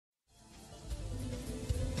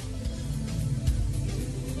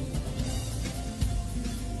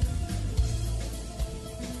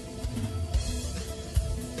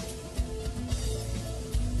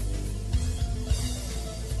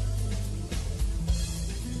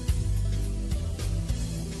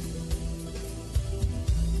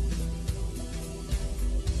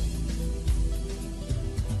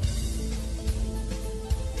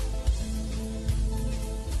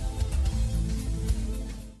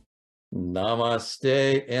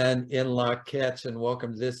Namaste and in Lak'ech, and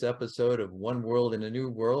welcome to this episode of One World in a New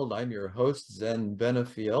World. I'm your host, Zen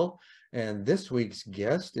Benefiel, and this week's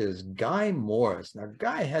guest is Guy Morris. Now,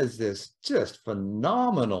 Guy has this just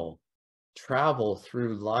phenomenal travel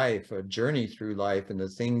through life, a journey through life, and the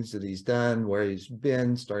things that he's done, where he's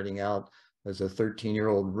been, starting out as a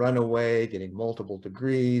 13-year-old runaway, getting multiple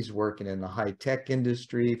degrees, working in the high-tech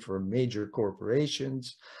industry for major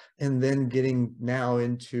corporations, and then getting now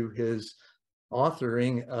into his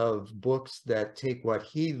authoring of books that take what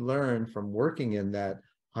he learned from working in that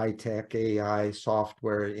high-tech AI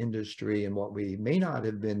software industry and what we may not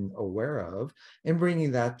have been aware of, and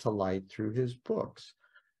bringing that to light through his books.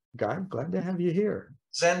 Guy, glad to have you here.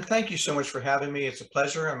 Zen, thank you so much for having me. It's a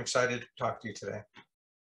pleasure. I'm excited to talk to you today.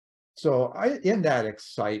 So in that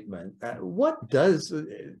excitement, what does,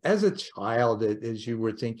 as a child, as you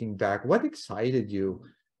were thinking back, what excited you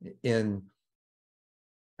in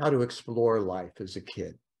how to explore life as a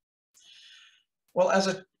kid? Well, as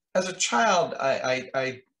a child,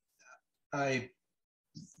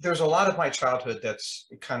 there's a lot of my childhood that's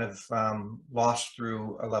kind of lost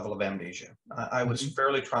through a level of amnesia. I was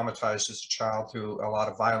fairly traumatized as a child through a lot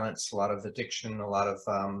of violence, a lot of addiction, a lot of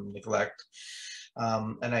neglect.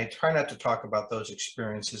 And I try not to talk about those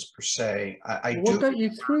experiences per se. What got you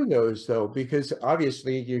through those, though? Because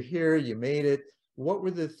obviously you're here, you made it. What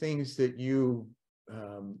were the things that you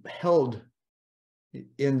held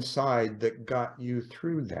inside that got you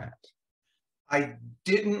through that? I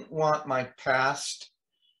didn't want my past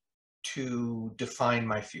to define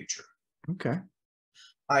my future. Okay.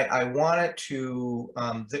 I wanted to.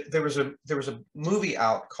 There was a movie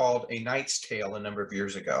out called A Knight's Tale a number of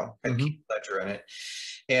years ago, had Keith Ledger in it,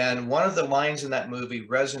 and one of the lines in that movie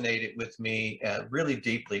resonated with me really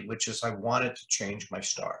deeply, which is, "I wanted to change my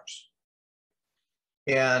stars."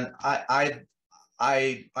 And I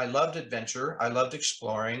loved adventure. I loved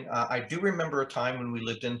exploring. I do remember a time when we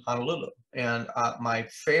lived in Honolulu, and my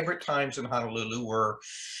favorite times in Honolulu were,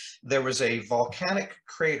 there was a volcanic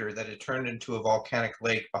crater that had turned into a volcanic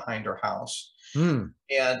lake behind our house. And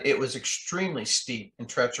it was extremely steep and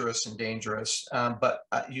treacherous and dangerous, but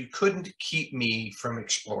you couldn't keep me from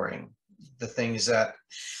exploring the things that,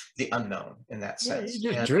 the unknown in that sense.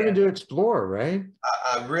 You're just driven to explore, right?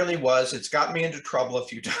 I really was. It's got me into trouble a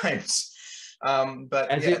few times.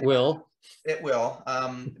 But as it will,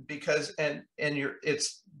 because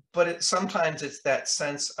sometimes it's that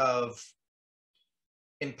sense of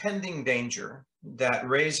impending danger that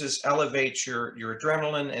elevates your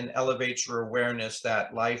adrenaline and elevates your awareness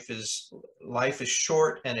that life is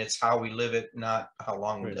short, and it's how we live it, not how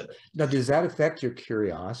long we live it. Now, does that affect your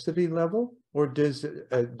curiosity level, or does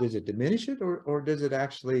it diminish it, or does it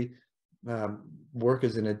actually work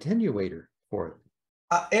as an attenuator for it?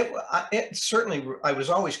 It certainly, I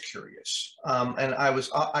was always curious, and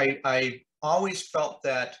I always felt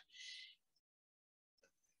that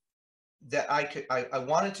I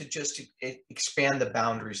wanted to just expand the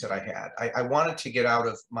boundaries that I had. I wanted to get out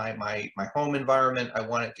of my home environment. I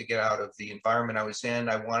wanted to get out of the environment I was in.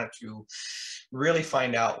 I wanted to really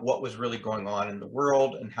find out what was really going on in the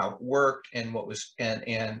world and how it worked, and what was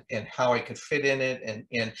and how I could fit in it.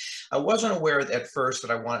 And I wasn't aware at first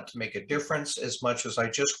that I wanted to make a difference as much as I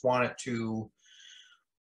just wanted to.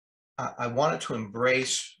 I wanted to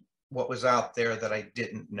embrace what was out there that I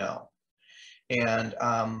didn't know. And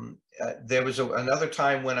there was another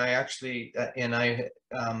time when I actually,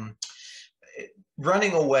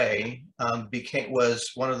 running away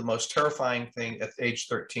was one of the most terrifying things at age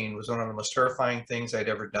 13, was one of the most terrifying things I'd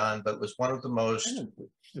ever done, but was one of the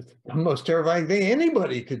most terrifying thing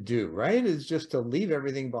anybody could do, right? Is just to leave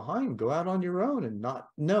everything behind, go out on your own and not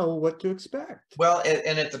know what to expect. Well,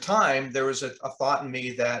 and at the time, there was a thought in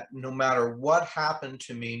me that no matter what happened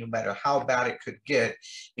to me, no matter how bad it could get,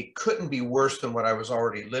 it couldn't be worse than what I was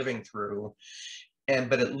already living through.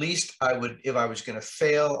 But at least if I was going to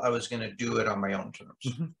fail, I was going to do it on my own terms.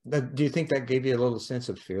 Do you think that gave you a little sense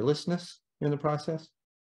of fearlessness in the process?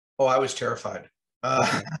 Oh, I was terrified.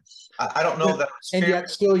 I don't know that. And yet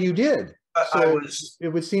still you did. So it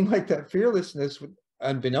would seem like that fearlessness,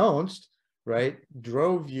 unbeknownst, right,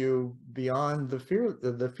 drove you beyond the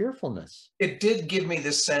fearfulness. It did give me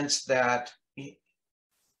the sense that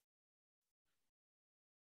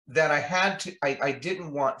I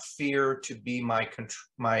didn't want fear to be my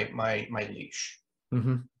leash.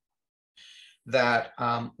 That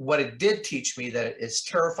what it did teach me, that as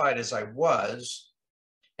terrified as I was,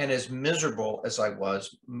 and as miserable as I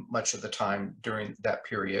was much of the time during that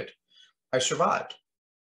period, I survived.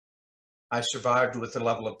 I survived with a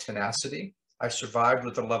level of tenacity. I survived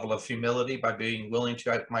with a level of humility by being willing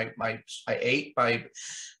to. I ate by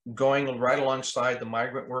going right alongside the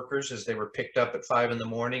migrant workers as they were picked up at 5 in the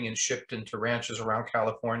morning and shipped into ranches around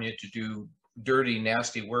California to do dirty,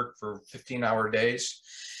 nasty work for 15-hour days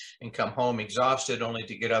and come home exhausted, only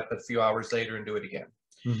to get up a few hours later and do it again.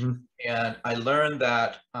 Mm-hmm. And I learned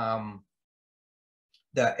that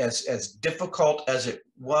that as difficult as it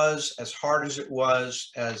was, as hard as it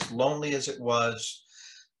was, as lonely as it was,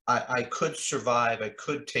 I could survive. I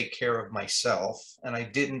could take care of myself, and I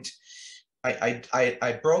didn't.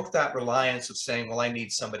 I broke that reliance of saying, "Well, I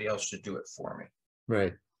need somebody else to do it for me."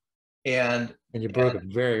 Right. And you broke it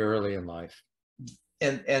very early in life.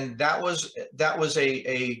 And that was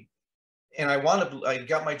a and I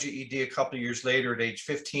got my GED a couple of years later at age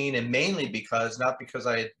 15, and mainly because, not because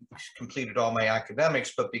I had completed all my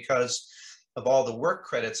academics, but because of all the work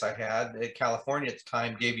credits I had. California at the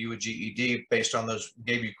time gave you a GED based on those,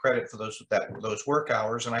 gave you credit for those work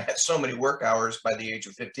hours, and I had so many work hours by the age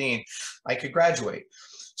of 15, I could graduate.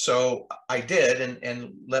 So I did,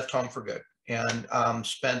 and left home for good, and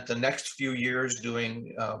spent the next few years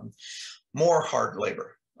doing more hard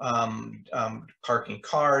labor. Parking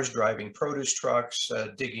cars, driving produce trucks,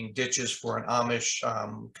 digging ditches for an Amish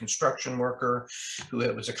construction worker who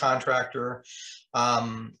was a contractor.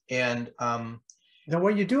 Now, while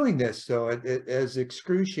you're doing this, so as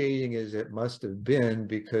excruciating as it must have been,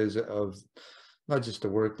 because of not just the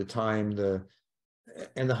work, the time,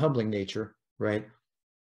 and the humbling nature, right?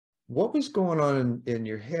 What was going on in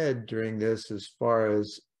your head during this, as far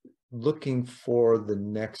as looking for the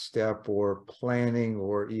next step, or planning,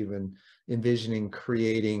 or even envisioning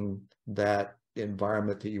creating that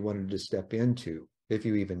environment that you wanted to step into, if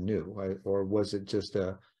you even knew, or was it just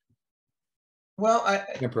a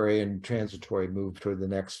temporary and transitory move toward the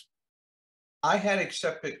next? I had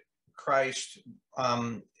accepted Christ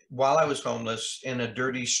while I was homeless in a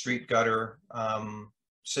dirty street gutter,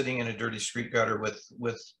 sitting in a dirty street gutter with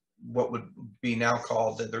what would be now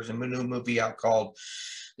called, there's a new movie out called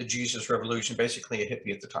The Jesus Revolution, basically a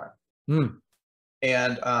hippie at the time.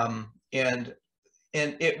 And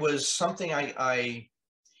it was something I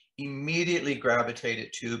immediately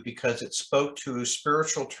gravitated to, because it spoke to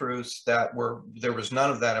spiritual truths that there was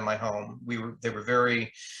none of that in my home. They were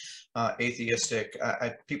very atheistic.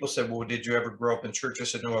 People said, "Well, did you ever grow up in church?" I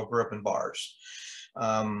said, "No, I grew up in bars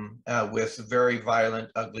with very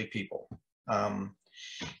violent, ugly people."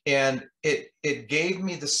 And it gave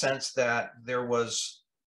me the sense that there was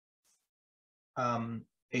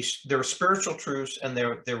there were spiritual truths, and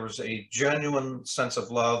there was a genuine sense of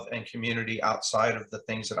love and community outside of the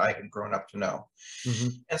things that I had grown up to know.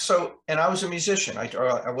 And I was a musician.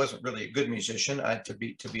 I wasn't really a good musician, to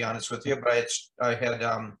be honest with you, but I had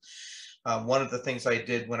one of the things I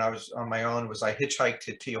did when I was on my own was I hitchhiked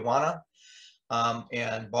to Tijuana.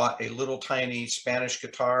 And bought a little tiny Spanish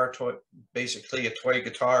guitar, basically a toy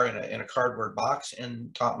guitar in a cardboard box,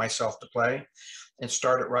 and taught myself to play, and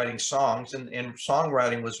started writing songs. And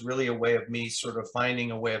songwriting was really a way of me sort of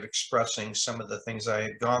finding a way of expressing some of the things I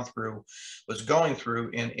had was going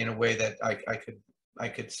through in a way that I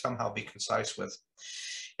could somehow be concise with.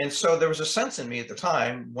 And so there was a sense in me at the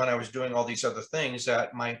time, when I was doing all these other things,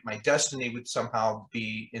 that my destiny would somehow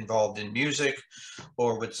be involved in music,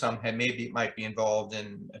 or maybe it might be involved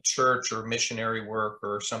in a church or missionary work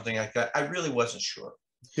or something like that. I really wasn't sure.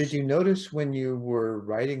 Did you notice when you were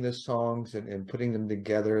writing the songs and putting them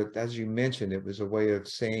together, as you mentioned, it was a way of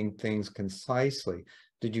saying things concisely.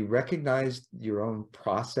 Did you recognize your own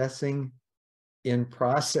processing in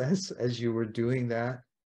process as you were doing that?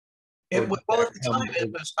 At the time,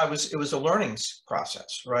 it was a learning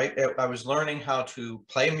process, right? I was learning how to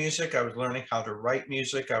play music. I was learning how to write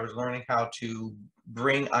music. I was learning how to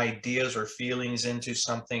bring ideas or feelings into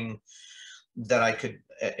something that I could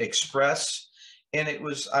express. And I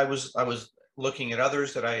was looking at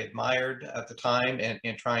others that I admired at the time,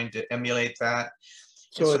 and trying to emulate that.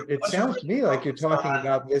 So it sounds to me like you're talking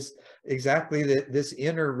about this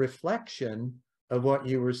inner reflection of what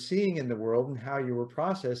you were seeing in the world, and how you were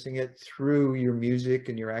processing it through your music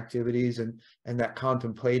and your activities, and that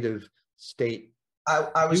contemplative state.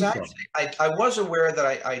 I was aware that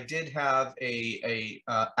I did have a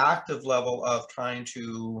active level of trying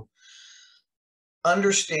to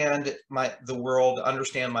understand the world,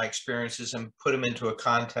 understand my experiences, and put them into a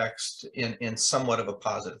context in somewhat of a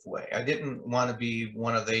positive way. I didn't want to be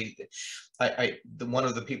one of the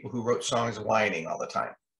people who wrote songs whining all the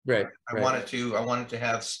time. Right. I wanted to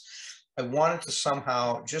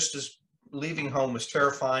somehow, just as leaving home was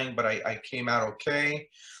terrifying, but I came out okay.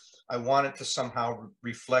 I wanted to somehow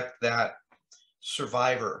reflect that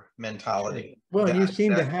survivor mentality. Well, and you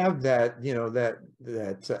seem to that have that,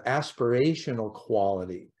 that aspirational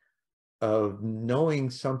quality of knowing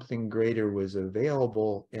something greater was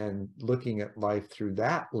available and looking at life through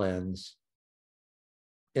that lens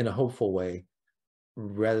in a hopeful way,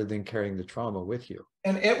 rather than carrying the trauma with you.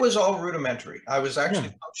 And it was all rudimentary. I was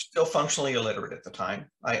actually still functionally illiterate at the time.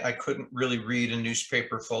 I couldn't really read a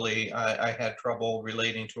newspaper fully. I had trouble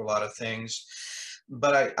relating to a lot of things.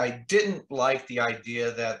 But I didn't like the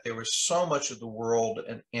idea that there was so much of the world,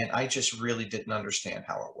 and I just really didn't understand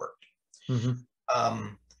how it worked.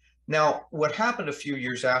 Mm-hmm. Now, what happened a few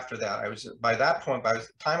years after that, by that point, by the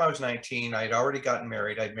time I was 19, I had already gotten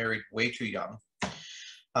married. I'd married way too young.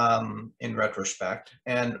 In retrospect,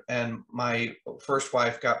 and my first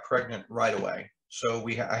wife got pregnant right away, so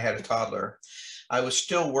I had a toddler. I was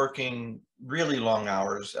still working really long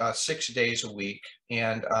hours, 6 days a week,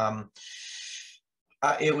 and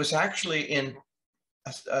it was actually in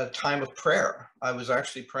a time of prayer. I was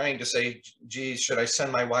actually praying to say, geez, should I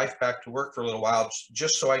send my wife back to work for a little while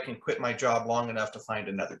just so I can quit my job long enough to find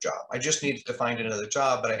another job? I just needed to find another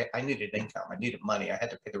job, but I needed income. I needed money. I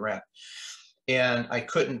had to pay the rent. And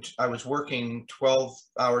I was working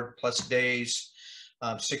 12-hour plus days,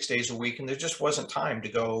 6 days a week, and there just wasn't time to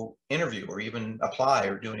go interview or even apply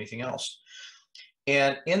or do anything else.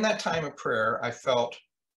 And in that time of prayer, I felt,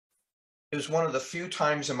 it was one of the few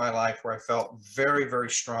times in my life where I felt very, very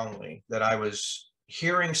strongly that I was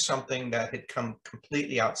hearing something that had come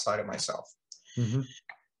completely outside of myself. Mm-hmm.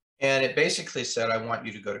 And it basically said, I want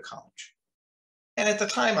you to go to college. And at the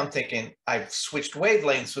time, I'm thinking, I've switched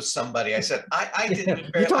wavelengths with somebody. I said, I didn't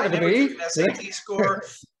even, I never took an SAT score.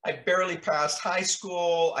 I barely passed high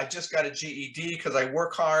school. I just got a GED because I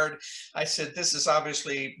work hard. I said, this is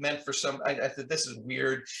obviously meant for some, I said, this is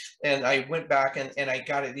weird. And I went back and I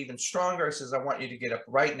got it even stronger. I says, I want you to get up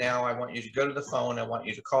right now. I want you to go to the phone. I want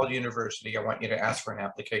you to call the university. I want you to ask for an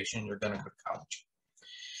application. You're going to go to college.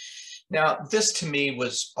 Now, this to me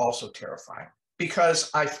was also terrifying, because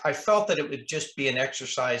I felt that it would just be an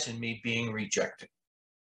exercise in me being rejected,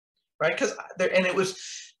 right? And it was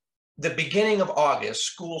the beginning of August.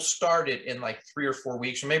 School started in like 3 or 4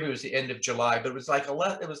 weeks, or maybe it was the end of July, but it was like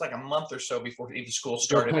a month or so before even school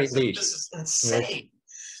started. I said, this is insane.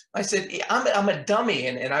 I said, I'm a dummy,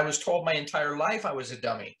 and I was told my entire life I was a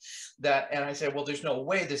dummy. And I said, well, there's no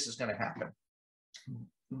way this is going to happen.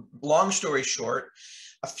 Long story short,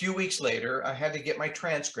 a few weeks later, I had to get my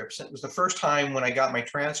transcripts. It was the first time when I got my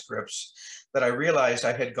transcripts that I realized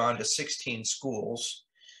I had gone to 16 schools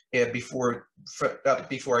before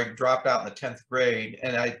I dropped out in the 10th grade,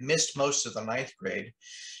 and I missed most of the 9th grade,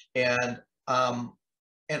 and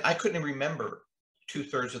I couldn't remember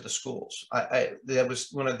 2/3 of the schools. That was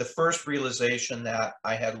one of the first realization that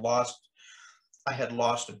I had lost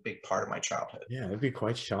a big part of my childhood. Yeah, it'd be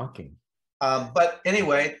quite shocking. But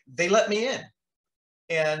anyway, they let me in.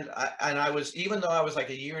 And I was, even though I was like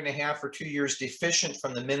 1.5 years or 2 years deficient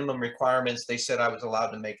from the minimum requirements, they said I was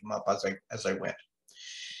allowed to make them up as I went.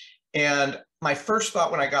 And my first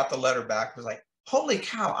thought when I got the letter back was like, holy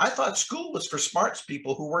cow, I thought school was for smarts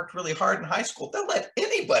people who worked really hard in high school. They'll let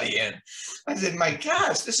anybody in. I said, my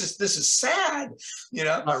gosh, this is sad,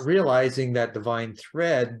 Not realizing that divine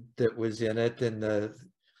thread that was in it, and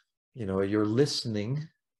your listening,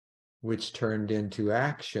 which turned into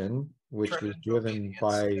action, which was driven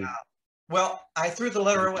by... Yeah. Well, I threw the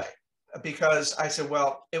letter away because I said,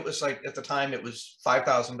 well, it was like, at the time it was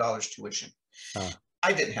 $5,000 tuition.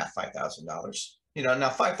 I didn't have $5,000. Now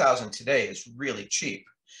 $5,000 today is really cheap,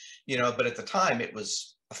 but at the time it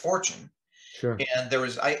was a fortune. Sure. And there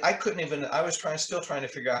was, I couldn't even, I was still trying to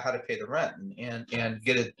figure out how to pay the rent and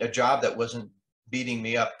get a job that wasn't beating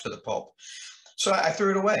me up to the pulp. So I threw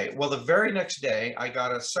it away. Well, the very next day, I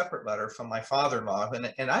got a separate letter from my father-in-law,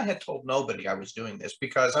 and I had told nobody I was doing this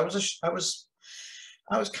because I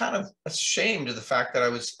was kind of ashamed of the fact that I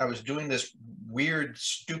was doing this weird,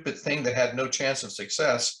 stupid thing that had no chance of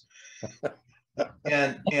success.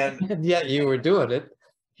 And yet you were doing it.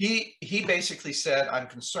 He basically said, I'm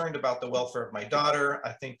concerned about the welfare of my daughter.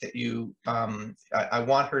 I think that I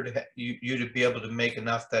want her to you to be able to make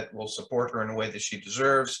enough that will support her in a way that she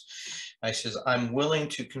deserves. I says, I'm willing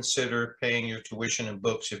to consider paying your tuition and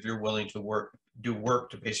books if you're willing to do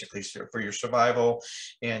work to basically for your survival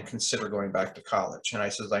and consider going back to college. And I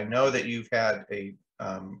says, I know that you've had a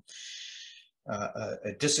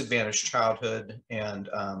disadvantaged childhood, and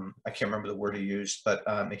I can't remember the word he used, but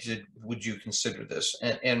he said, would you consider this?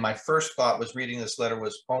 And my first thought was, reading this letter,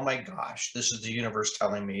 was, oh my gosh, this is the universe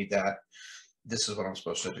telling me that this is what I'm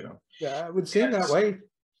supposed to do. Yeah, it would seem that way.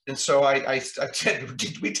 And so I said,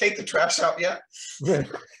 did we take the trash out yet?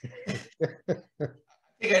 I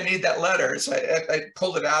think I need that letter. So I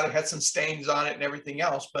pulled it out. It had some stains on it and everything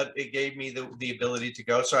else, but it gave me the ability to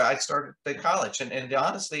go. So I started the college, and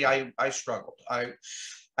honestly, I struggled. I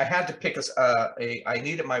had to pick I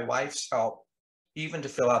needed my wife's help even to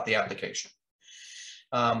fill out the application,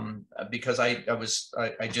 because I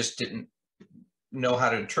just didn't know how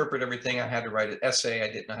to interpret everything. I had to write an essay.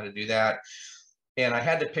 I didn't know how to do that. And I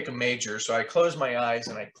had to pick a major. So I close my eyes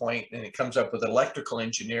and I point, and it comes up with electrical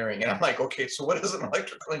engineering. And I'm like, okay, so what does an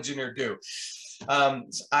electrical engineer do?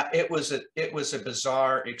 It was a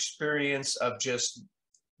bizarre experience of just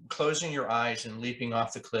closing your eyes and leaping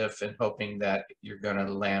off the cliff and hoping that you're going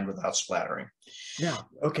to land without splattering. Now,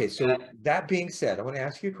 okay, so that being said, I want to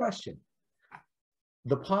ask you a question.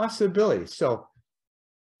 The possibility. So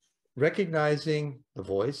recognizing the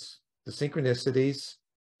voice, the synchronicities,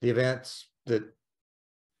 the events that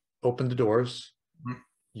open the doors,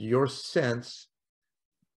 your sense.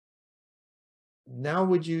 Now,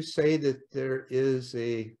 would you say that there is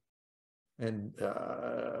I'm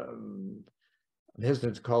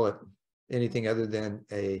hesitant to call it anything other than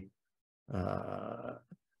a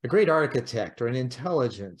great architect or an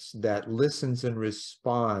intelligence that listens and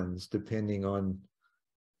responds depending on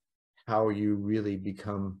how you really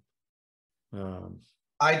become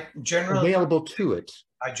available to it?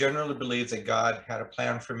 I generally believe that God had a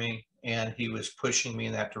plan for me, and he was pushing me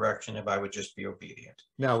in that direction if I would just be obedient.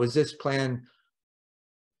 Now, was this plan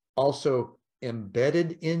also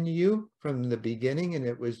embedded in you from the beginning, and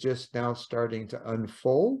it was just now starting to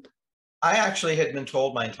unfold? I actually had been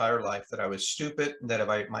told my entire life that I was stupid, and that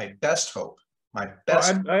if my best hope, I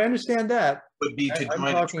understand that, would be to I'm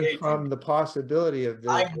join talking a trade from the possibility of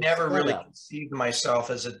I the never really setup. conceived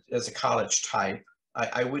myself as a college type.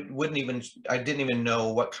 I didn't even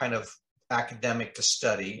know what kind of academic to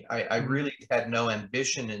study. I really had no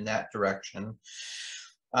ambition in that direction.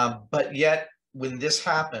 But yet, when this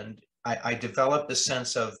happened, I developed a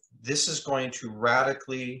sense of this is going to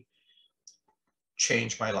radically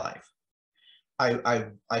change my life.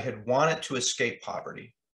 I had wanted to escape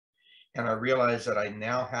poverty, and I realized that I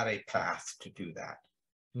now had a path to do that.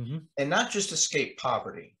 And not just escape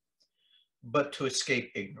poverty, but to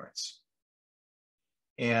escape ignorance.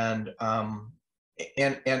 And I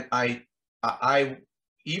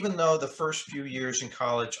even though the first few years in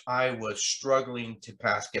college I was struggling to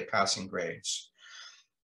get passing grades,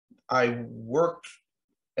 I worked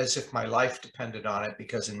as if my life depended on it,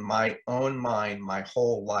 because in my own mind, my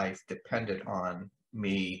whole life depended on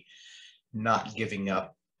me not giving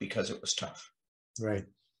up because it was tough. Right.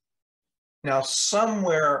 Now,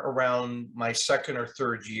 somewhere around my second or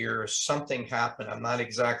third year, something happened. I'm not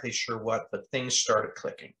exactly sure what, but things started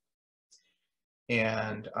clicking.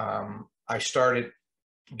 And I started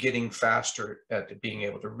getting faster at being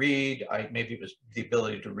able to read. Maybe it was the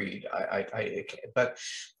ability to read. But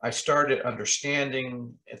I started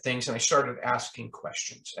understanding things, and I started asking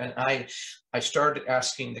questions. And I started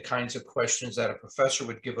asking the kinds of questions that a professor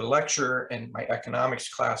would give a lecture, and my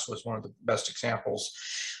economics class was one of the best examples.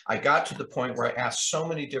 I got to the point where I asked so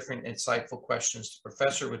many different insightful questions, the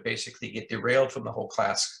professor would basically get derailed from the whole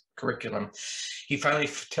class curriculum. He finally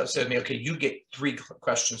said to me, okay, you get 3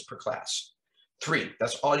 questions per class. 3,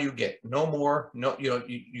 that's all you get, no more. No,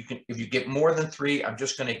 you can, if you get more than 3, I'm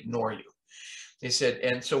just going to ignore you. They said,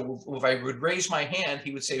 and so if I would raise my hand,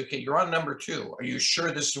 he would say, okay, you're on number 2. Are you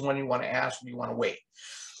sure this is the one you want to ask, or you want to wait?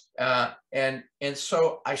 And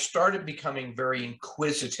so I started becoming very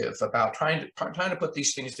inquisitive about trying to put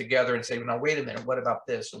these things together and say, well, now wait a minute, what about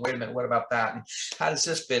this? And wait a minute, what about that? And how does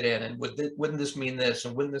this fit in? And wouldn't this mean this?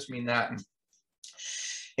 And wouldn't this mean that?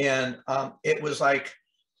 And it was like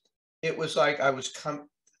my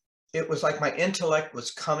intellect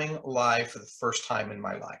was coming alive for the first time in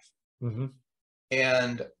my life.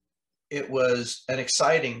 And it was an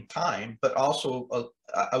exciting time, but also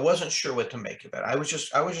I wasn't sure what to make of it. I was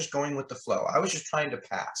just going with the flow. I was just trying to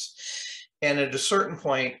pass. And at a certain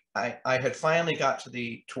point, I had finally got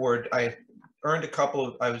I earned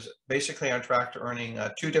I was basically on track to earning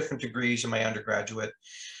 2 different degrees in my undergraduate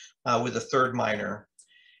with a 3rd minor.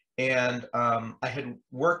 And I had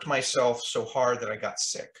worked myself so hard that I got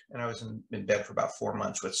sick, and I was in bed for about 4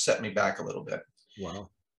 months, which set me back a little bit. Wow.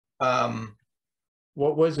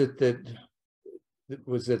 What was it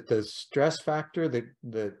was it the stress factor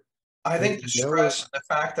that I think the stress, the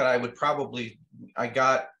fact that I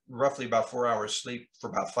got roughly about 4 hours sleep for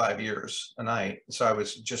about 5 years a night. So I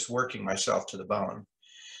was just working myself to the bone,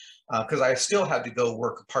 because I still had to go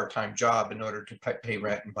work a part-time job in order to pay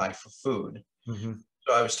rent and buy for food.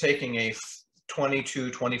 So I was taking a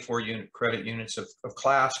 22, 24 credit units of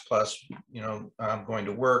class, plus, going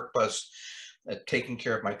to work, plus taking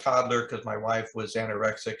care of my toddler because my wife was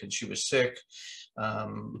anorexic and she was sick.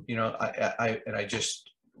 You know, I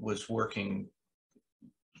just was working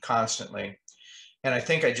constantly. And I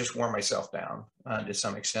think I just wore myself down to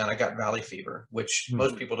some extent. I got valley fever, which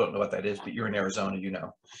most people don't know what that is, but you're in Arizona, you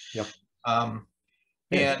know. Yep. Um,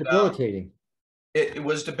 Yeah, it's debilitating. It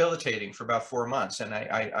was debilitating for about 4 months. And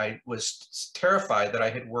I was terrified that I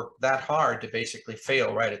had worked that hard to basically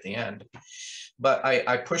fail right at the end. But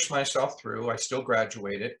I pushed myself through. I still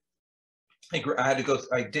graduated. I had to go,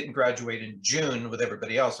 I didn't graduate in June with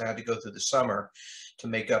everybody else. I had to go through the summer to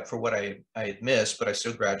make up for what I had missed, but I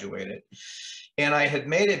still graduated. And I had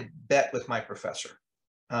made a bet with my professor,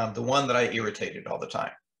 the one that I irritated all the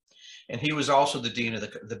time. And he was also the dean of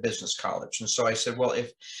the business college. And so I said, well,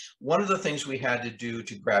 if one of the things we had to do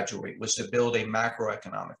to graduate was to build a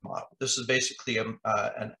macroeconomic model. This is basically an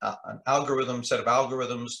algorithm, set of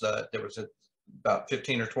algorithms that there was about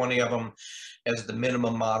 15 or 20 of them as the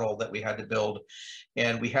minimum model that we had to build.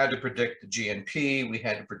 And we had to predict the GNP, we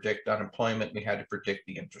had to predict unemployment, we had to predict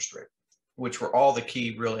the interest rate, which were all the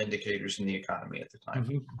key real indicators in the economy at the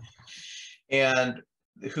time. And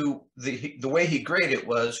the way he graded it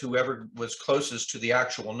was whoever was closest to the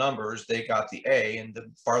actual numbers, they got the A, and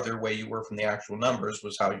the farther away you were from the actual numbers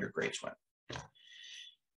was how your grades went.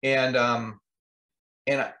 And I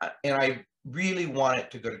really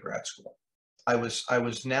wanted to go to grad school. I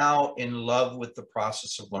was now in love with the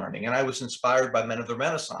process of learning, and I was inspired by men of the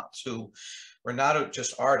Renaissance who were not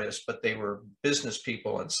just artists, but they were business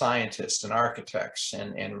people and scientists and architects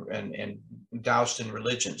and doused in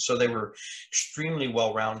religion. So they were extremely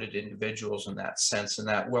well-rounded individuals in that sense, and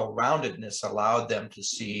that well-roundedness allowed them to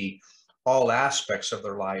see all aspects of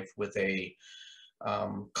their life with a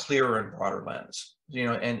clearer and broader lens. You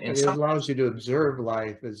know, and it allows you to observe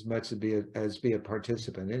life as much as be a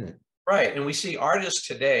participant in it. Right, and we see artists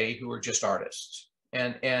today who are just artists,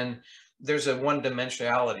 and there's a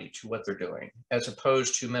one-dimensionality to what they're doing, as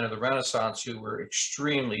opposed to men of the Renaissance who were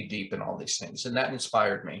extremely deep in all these things, and that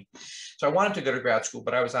inspired me. So I wanted to go to grad school,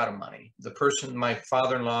 but I was out of money. The person, my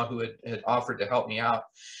father-in-law, who had offered to help me out,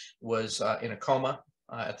 was in a coma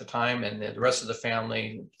at the time, and the rest of the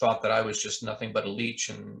family thought that I was just nothing but a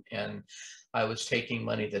leech, and I was taking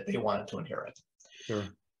money that they wanted to inherit. Sure.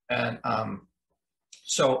 And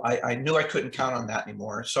so I knew I couldn't count on that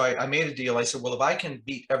anymore. So I made a deal. I said, well, if I can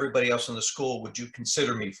beat everybody else in the school, would you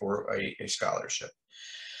consider me for a scholarship?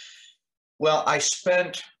 Well, I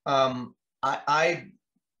spent, I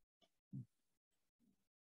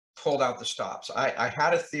pulled out the stops. I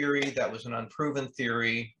had a theory that was an unproven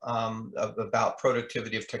theory about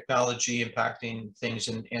productivity of technology impacting things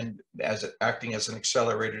and acting as an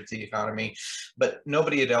accelerator to the economy, but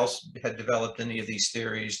nobody else had developed any of these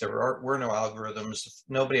theories. There were no algorithms.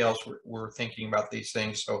 Nobody else were thinking about these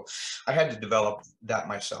things. So I had to develop that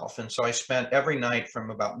myself. And so I spent every night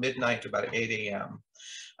from about midnight to about 8 a.m.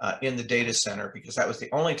 In the data center, because that was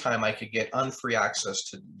the only time I could get unfree access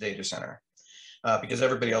to the data center. Because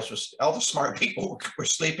everybody else was, all the smart people were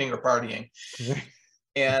sleeping or partying.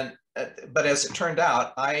 And, but as it turned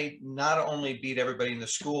out, I not only beat everybody in the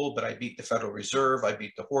school, but I beat the Federal Reserve, I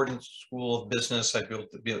beat the Horton School of Business, I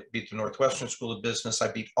beat the Northwestern School of Business, I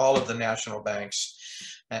beat all of the national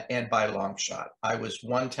banks, and by a long shot. I was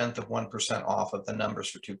 0.1% off of the numbers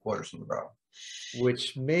for 2 quarters in a row.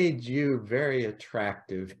 Which made you very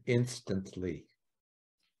attractive instantly.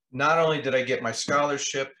 Not only did I get my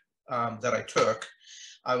scholarship, that I took,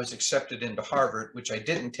 I was accepted into Harvard, which I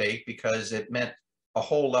didn't take because it meant a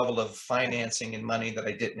whole level of financing and money that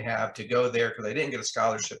I didn't have to go there, because I didn't get a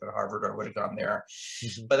scholarship at Harvard, or I would have gone there.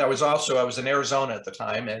 But I was in Arizona at the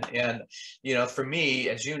time, and you know, for me,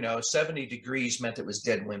 as you know, 70 degrees meant it was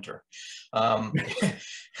dead winter. And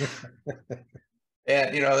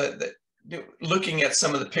you know, looking at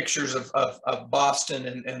some of the pictures of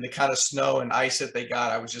Boston and the kind of snow and ice that they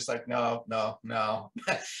got, I was just like, no.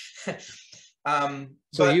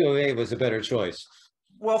 So UOA was a better choice.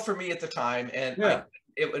 Well, for me at the time, and yeah.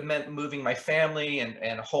 It meant moving my family and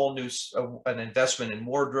a whole new an investment in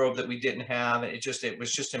wardrobe that we didn't have. It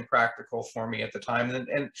was just impractical for me at the time.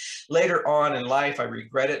 And later on in life, I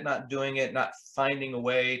regretted not doing it, not finding a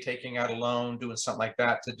way, taking out a loan, doing something like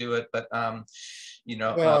that to do it. But you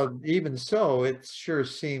know, well, even so, it sure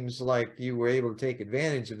seems like you were able to take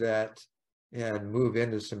advantage of that and move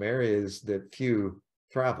into some areas that few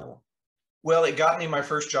travel. Well, it got me my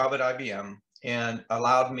first job at IBM and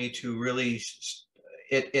allowed me to really,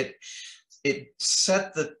 it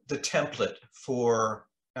set the template for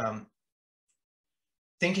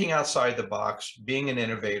thinking outside the box, being an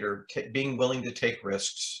innovator, being willing to take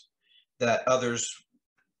risks that others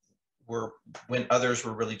when others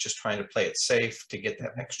were really just trying to play it safe to get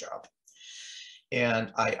that next job.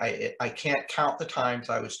 And I can't count the times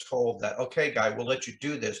I was told that, okay, guy, we'll let you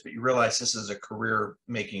do this, but you realize this is a career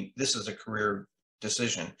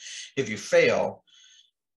decision. If you fail,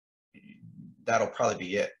 that'll probably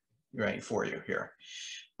be it, right, for you here.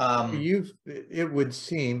 It would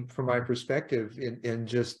seem, from my perspective, in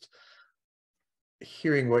just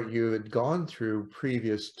hearing what you had gone through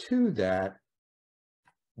previous to that,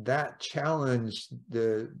 that challenge,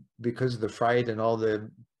 because of the fright and all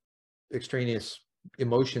the extraneous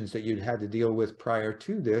emotions that you'd had to deal with prior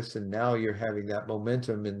to this, and now you're having that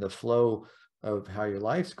momentum in the flow of how your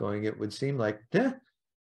life's going, it would seem like, yeah,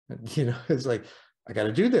 it's like, I got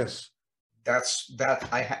to do this.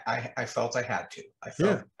 I felt I had to. I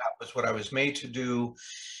felt that was what I was made to do,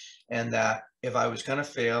 and that if I was going to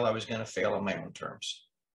fail, I was going to fail on my own terms.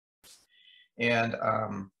 And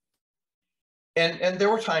there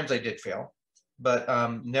were times I did fail, but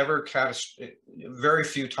very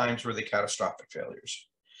few times were they catastrophic failures.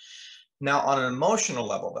 Now, on an emotional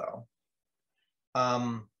level, though,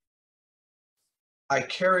 I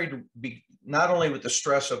carried, not only with the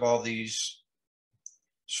stress of all these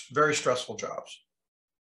very stressful jobs,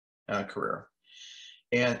 career,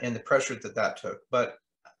 and the pressure that took, but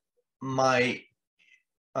my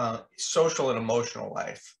social and emotional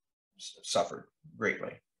life suffered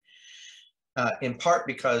greatly, in part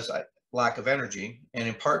because lack of energy, and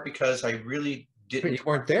in part because I really didn't. But you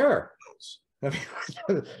weren't there. I mean,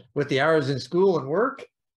 with the hours in school and work.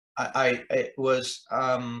 It was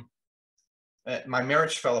my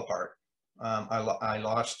marriage fell apart.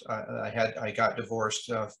 I got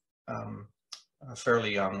divorced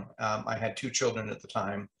fairly young. I had 2 children at the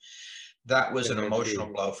time. That was an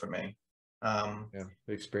emotional blow for me.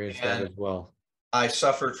 Experienced that as well. I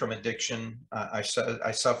suffered from addiction. I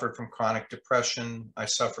suffered from chronic depression. I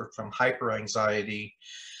suffered from hyper anxiety.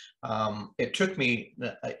 It took me,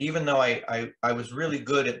 even though I was really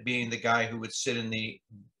good at being the guy who would sit in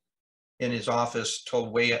his office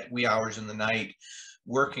till wee hours in the night,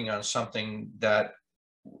 working on something that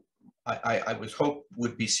I would hope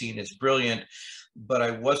would be seen as brilliant, but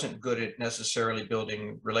I wasn't good at necessarily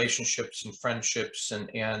building relationships and friendships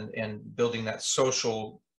and building that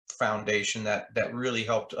social foundation that really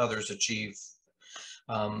helped others achieve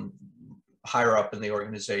higher up in the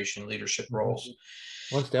organization, leadership roles.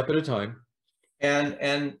 One step at a time.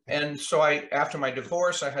 And so after my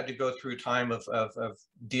divorce, I had to go through time of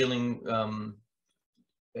dealing.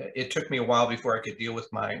 It took me a while before I could deal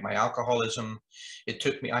with my alcoholism.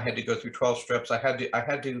 I had to go through 12 steps.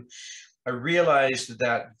 I realized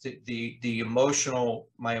that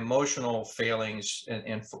my emotional failings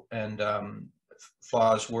and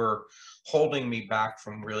flaws were holding me back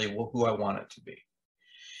from really who I wanted to be.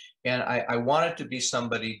 And I wanted to be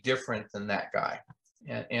somebody different than that guy.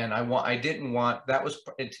 And I didn't want, that was,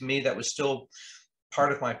 to me, that was still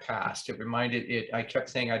part of my past. I kept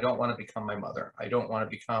saying, I don't want to become my mother. I don't want to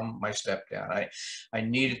become my stepdad. I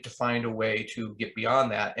needed to find a way to get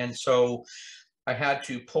beyond that. And so I had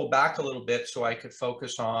to pull back a little bit so I could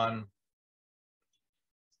focus on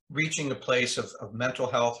reaching a place of mental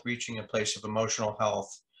health, reaching a place of emotional health,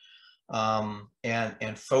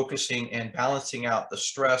 and focusing and balancing out the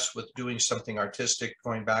stress with doing something artistic,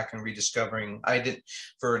 going back and rediscovering.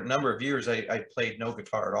 For a number of years, I played no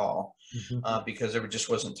guitar at all, because there just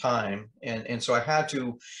wasn't time. And so I had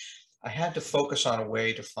to focus on a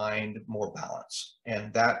way to find more balance.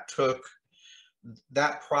 And that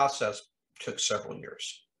process took several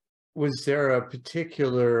years. Was there a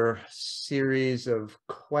particular series of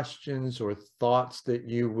questions or thoughts that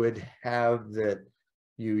you would have that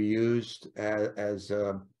you used as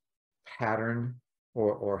a pattern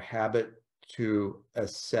or habit to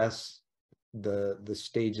assess the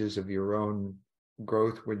stages of your own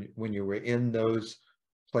growth when you were in those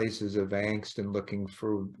places of angst and looking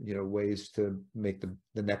for ways to make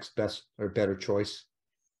the next best or better choice?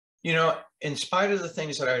 In spite of the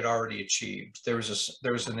things that I'd already achieved, there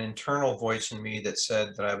was an internal voice in me that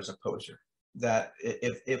said that I was a poser. That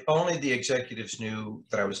if only the executives knew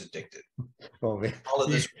that I was addicted. Oh man, all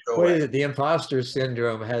of this would go away. The imposter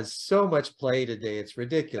syndrome has so much play today; it's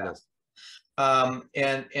ridiculous. Yeah.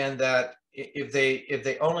 And that if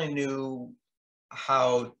they only knew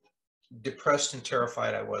how depressed and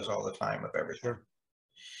terrified I was all the time of everything. Sure.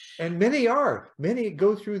 And many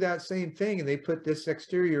go through that same thing, and they put this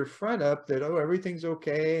exterior front up that, oh, everything's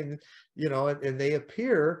okay, and and they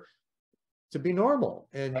appear to be normal,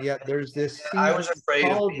 and yet there's this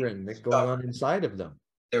cauldron that's going on inside of them.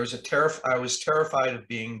 I was terrified of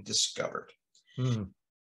being discovered.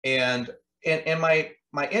 And my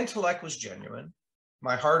intellect was genuine.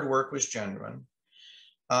 My hard work was genuine.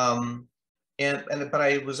 But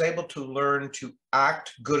I was able to learn to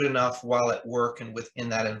act good enough while at work and within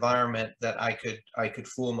that environment that I could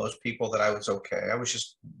fool most people that I was okay. I was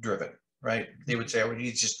just driven, right? They would say, "Oh,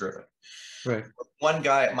 he's just driven." Right. One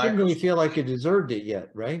guy at Didn't really Microsoft, feel like you deserved it yet,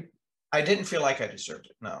 right? I didn't feel like I deserved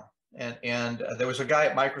it. No. And there was a guy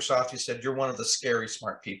at Microsoft who said, "You're one of the scary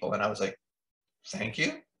smart people," and I was like, "Thank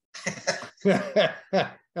you."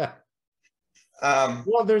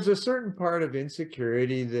 Well, there's a certain part of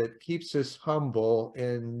insecurity that keeps us humble,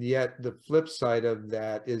 and yet the flip side of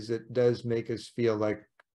that is it does make us feel like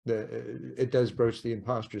it does broach the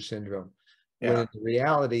imposter syndrome. Yeah. When the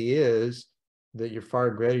reality is that you're far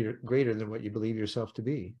greater than what you believe yourself to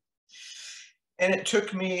be. And it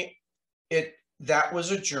took me, that was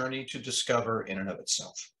a journey to discover in and of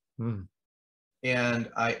itself. Mm. And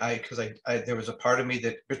because there was a part of me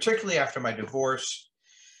that, particularly after my divorce,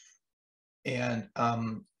 and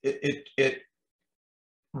it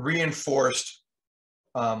reinforced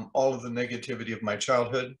all of the negativity of my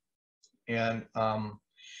childhood, and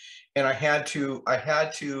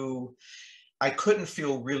I couldn't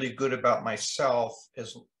feel really good about myself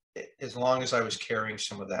as long as I was carrying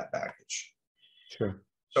some of that baggage. Sure.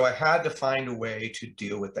 So I had to find a way to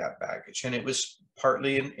deal with that baggage, and it was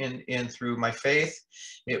partly in through my faith.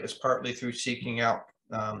 It was partly through seeking out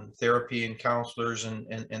therapy and counselors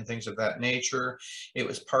and things of that nature. It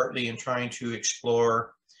was partly in trying to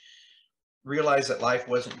realize that life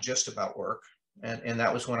wasn't just about work. And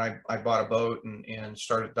that was when I bought a boat and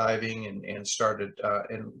started diving and started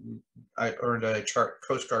and I earned a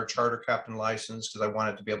Coast Guard charter captain license because I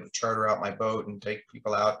wanted to be able to charter out my boat and take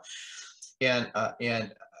people out. And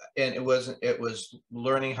it was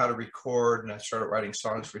learning how to record, and I started writing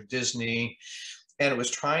songs for Disney. And it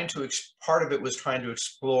was part of it was trying to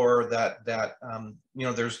explore that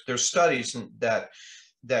there's studies that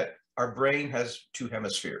our brain has two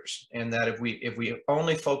hemispheres, and that if we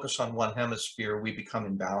only focus on one hemisphere, we become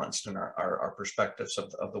imbalanced in our perspectives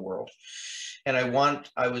of the world. And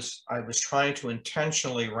I was trying to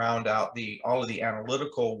intentionally round out all of the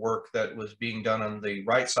analytical work that was being done on the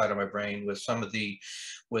right side of my brain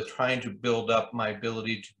with trying to build up my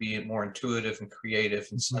ability to be more intuitive and creative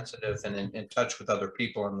and sensitive and in touch with other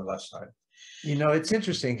people on the left side. It's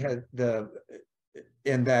interesting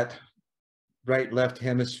in that right left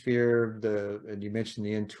hemisphere, and you mentioned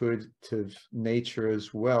the intuitive nature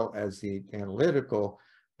as well as the analytical.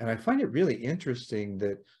 And I find it really interesting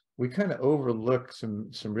that we kind of overlook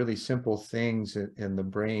some really simple things in the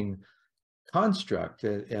brain construct,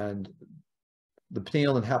 and the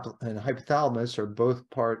pineal and hypothalamus are both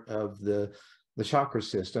part of the chakra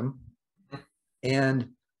system, and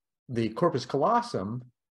the corpus callosum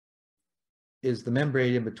is the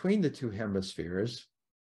membrane in between the two hemispheres.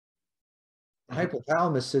 The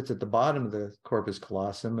hypothalamus sits at the bottom of the corpus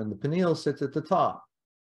callosum, and the pineal sits at the top.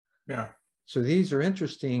 Yeah. So these are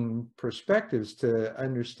interesting perspectives to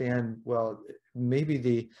understand. Well,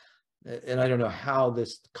 maybe and I don't know how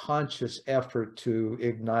this conscious effort to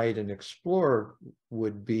ignite and explore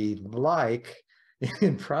would be like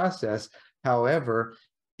in process. However,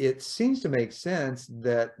 it seems to make sense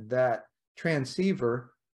that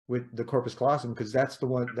transceiver with the corpus callosum, because that's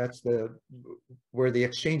where the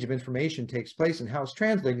exchange of information takes place and how it's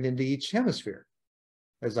translated into each hemisphere,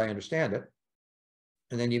 as I understand it.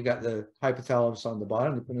 And then you've got the hypothalamus on the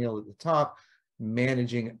bottom, the pineal at the top,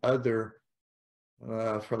 managing other,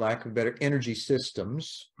 for lack of better, energy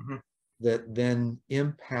systems that then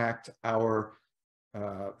impact our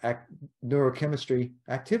neurochemistry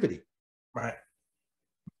activity. Right.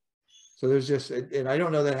 So there's just, and I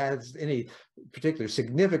don't know that has any particular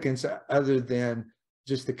significance other than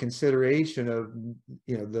just the consideration of,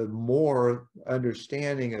 the more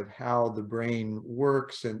understanding of how the brain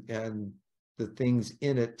works and the things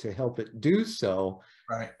in it to help it do so.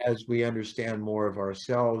 Right. As we understand more of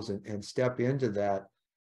ourselves and step into that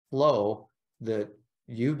flow that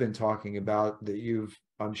you've been talking about, that you've,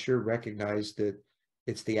 I'm sure, recognized that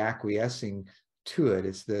it's the acquiescing to it.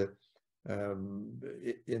 It's the,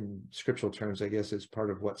 in scriptural terms, I guess, it's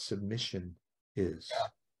part of what submission is. Yeah.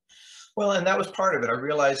 Well, and that was part of it. I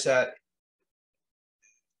realized that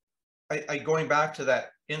going back to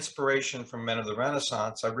that inspiration from men of the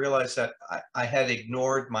Renaissance, I realized that I had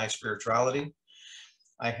ignored my spirituality.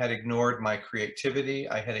 I had ignored my creativity.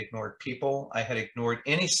 I had ignored people. I had ignored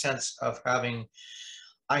any sense of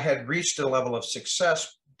I had reached a level of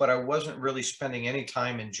success, but I wasn't really spending any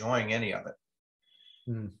time enjoying any of it.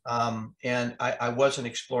 And I wasn't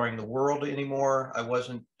exploring the world anymore.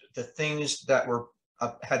 The things that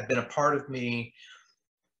had been a part of me,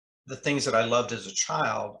 the things that I loved as a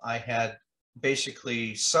child, I had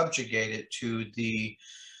basically subjugated to the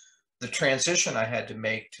transition I had to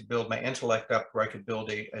make to build my intellect up where I could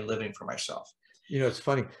build a living for myself. You know, it's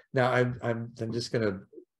funny. Now I'm just going to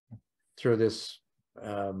throw this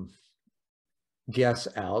guess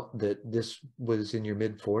out that this was in your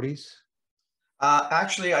mid 40s.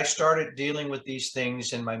 Actually, I started dealing with these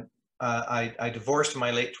things in my, I divorced in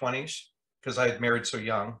my late 20s because I had married so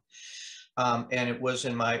young. And it was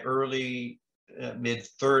in my early mid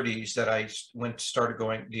 30s that I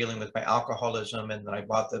started dealing with my alcoholism, and then I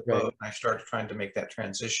bought the boat and I started trying to make that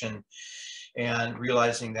transition and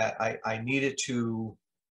realizing that I needed to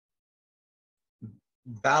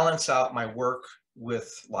balance out my work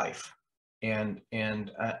with life. And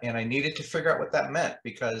I needed to figure out what that meant,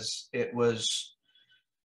 because that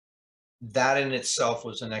in itself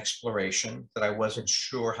was an exploration that I wasn't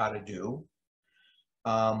sure how to do.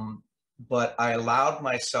 But I allowed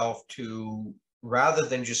myself to, rather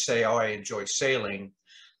than just say, oh, I enjoy sailing,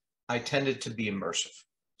 I tended to be immersive.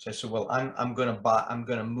 So I said, well, I'm going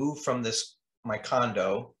to move from my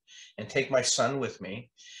condo and take my son with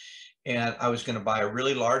me. And I was going to buy a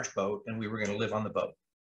really large boat, and we were going to live on the boat.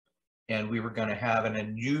 And we were going to have an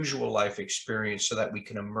unusual life experience so that we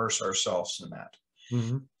can immerse ourselves in that.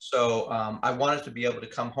 Mm-hmm. So I wanted to be able to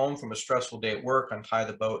come home from a stressful day at work, untie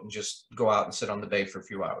the boat, and just go out and sit on the bay for a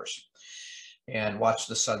few hours and watch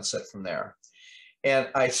the sunset from there. And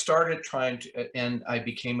I started and I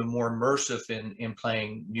became more immersive in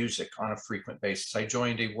playing music on a frequent basis. I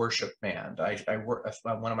joined a worship band.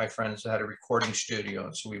 One of my friends had a recording studio,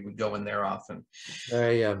 and so we would go in there often.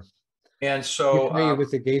 And so, you familiar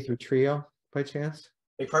with the Gaither Trio by chance?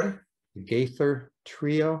 Beg pardon? The Gaither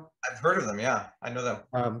Trio. I've heard of them. Yeah, I know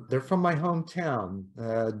them. They're from my hometown.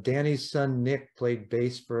 Danny's son Nick played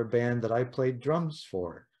bass for a band that I played drums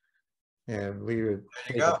for, and we were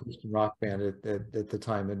a Christian rock band at the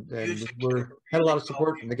time, and we had a lot of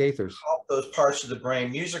support from the Gaithers. Those parts of the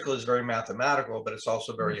brain. Musical is very mathematical, but it's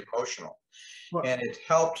also very emotional. Well, and it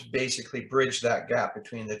helped basically bridge that gap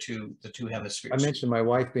between the two hemispheres. I mentioned my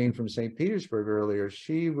wife being from St. Petersburg earlier.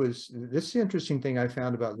 This is the interesting thing I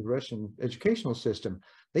found about the Russian educational system.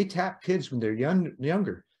 They tap kids when they're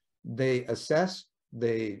younger. They assess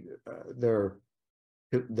their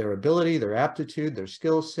ability, their aptitude, their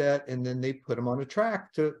skill set, and then they put them on a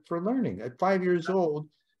track for learning. At 5 years old,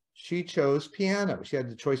 she chose piano. She had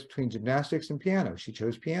the choice between gymnastics and piano. She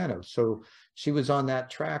chose piano. So she was on that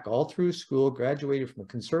track all through school, graduated from a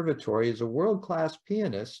conservatory as a world-class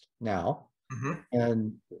pianist now,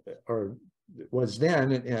 or was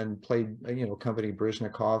then, and played, accompanied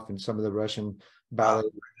Baryshnikov and some of the Russian ballet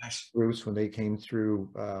groups when they came through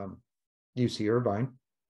UC Irvine.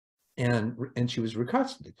 And she was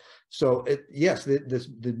reconstituted. So yes,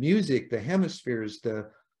 the music, the hemispheres,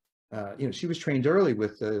 she was trained early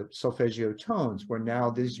with the solfeggio tones, where now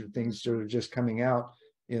these are things that are just coming out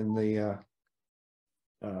in the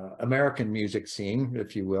American music scene,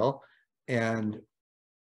 if you will. And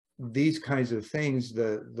these kinds of things,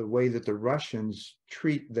 the way that the Russians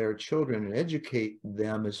treat their children and educate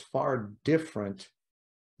them is far different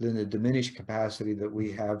than the diminished capacity that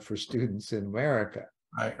we have for students in America.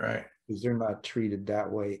 Right. Because they're not treated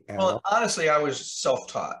that way at all. all. Honestly, I was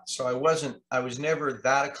self-taught, so I was never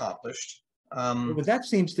that accomplished. But that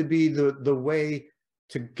seems to be the way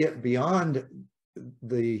to get beyond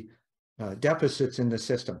the deficits in the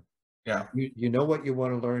system. Yeah. You know what you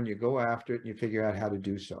want to learn, you go after it, and you figure out how to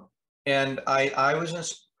do so. And I was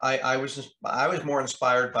more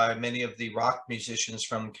inspired by many of the rock musicians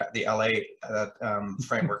from the LA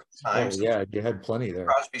framework at times. Oh, yeah, you had plenty there.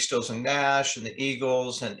 Crosby, Stills and Nash, and the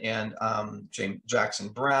Eagles, and James Jackson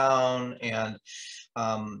Brown, and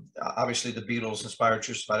obviously the Beatles inspired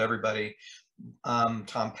just about everybody.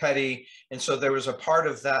 Tom Petty, and so there was a part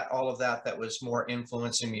of that, all of that was more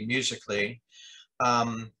influencing me musically,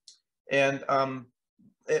 and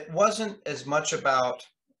it wasn't as much about.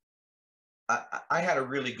 I had a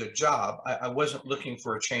really good job. I wasn't looking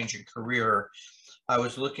for a change in career. I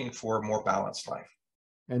was looking for a more balanced life.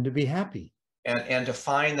 And to be happy. And to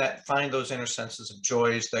find those inner senses of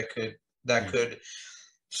joys that could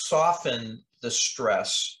soften the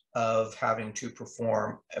stress of having to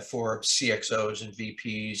perform for CXOs and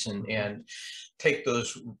VPs and take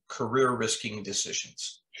those career risking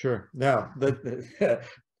decisions. Sure. Now,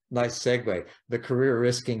 nice segue. The career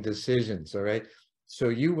risking decisions. All right. So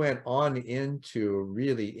you went on into a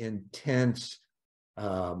really intense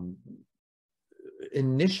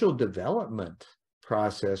initial development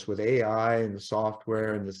process with AI and the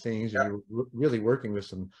software and the things, and you were really working with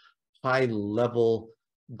some high level,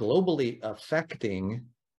 globally affecting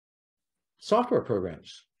software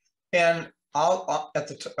programs. And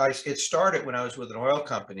it started when I was with an oil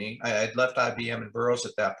company. I had left IBM and Burroughs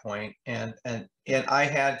at that point, and I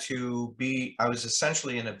had to be. I was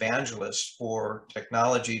essentially an evangelist for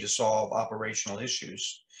technology to solve operational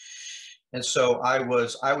issues, and so I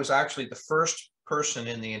was actually the first person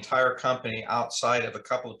in the entire company outside of a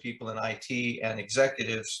couple of people in IT and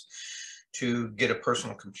executives to get a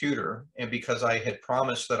personal computer. And because I had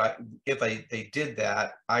promised that if they did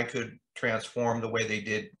that, I could transform the way they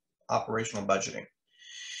did operational budgeting.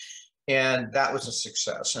 And that was a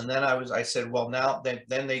success. And then I said, well, now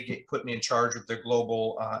then they put me in charge of their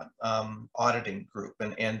global auditing group.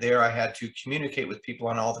 And there I had to communicate with people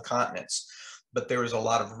on all the continents. But there was a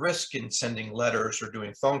lot of risk in sending letters or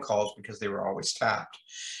doing phone calls because they were always tapped.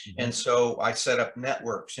 Mm-hmm. And so I set up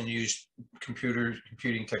networks and used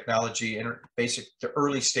computing technology in the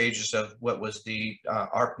early stages of what was the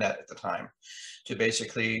ARPANET at the time to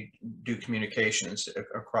basically do communications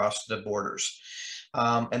across the borders.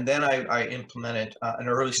 And then I implemented an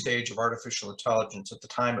early stage of artificial intelligence. At the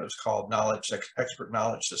time, it was called expert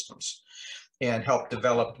knowledge systems, and helped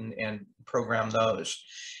develop and program those.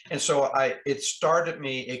 And so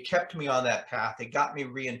it kept me on that path. It got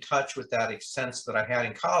me in touch with that sense that I had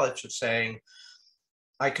in college of saying,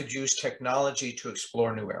 I could use technology to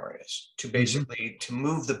explore new areas, to basically, to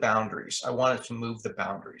move the boundaries. I wanted to move the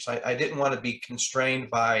boundaries. I didn't want to be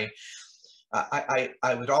constrained by, I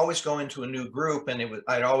would always go into a new group and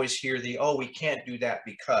I'd always hear we can't do that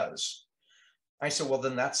because. I said, well,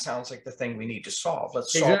 then that sounds like the thing we need to solve.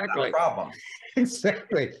 Let's solve that problem.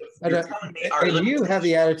 Exactly. And you have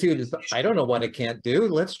the attitude is, I don't know what I can't do.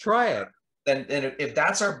 Let's try it. Then if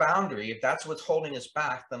that's our boundary, if that's what's holding us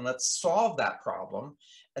back, then let's solve that problem.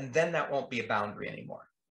 And then that won't be a boundary anymore.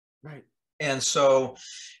 Right. And so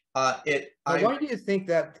why do you think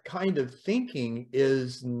that kind of thinking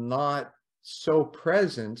is not so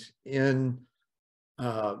present in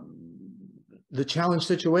the challenge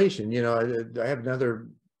situation? You know, I have another,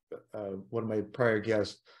 one of my prior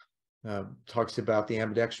guests talks about the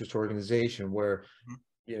ambidextrous organization where,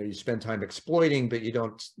 you know, you spend time exploiting, but you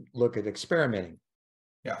don't look at experimenting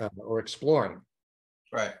or exploring.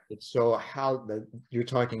 Right. So how you're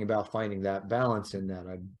talking about finding that balance in that.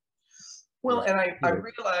 I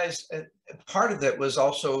realized part of it was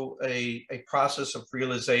also a process of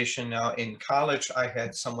realization. Now in college, I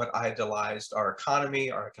had somewhat idolized our economy,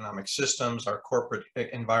 our economic systems, our corporate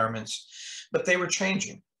environments, but they were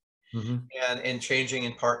changing. And changing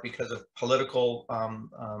in part because of political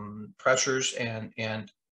pressures and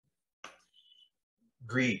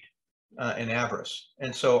greed and avarice.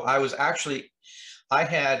 And so I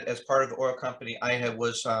had, as part of the oil company, I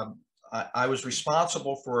was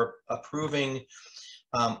responsible for approving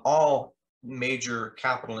all major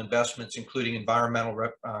capital investments, including environmental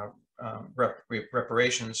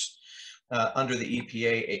reparations under the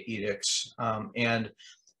EPA edicts. And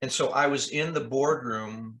so I was in the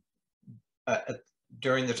boardroom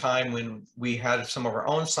during the time when we had some of our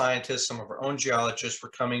own scientists, some of our own geologists were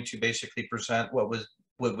coming to basically present what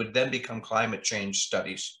would then become climate change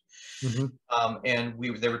studies. And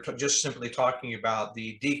they were just simply talking about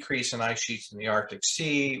the decrease in ice sheets in the Arctic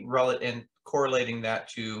Sea, and correlating that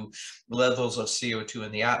to levels of CO2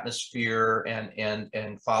 in the atmosphere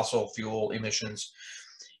and fossil fuel emissions.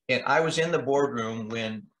 And I was in the boardroom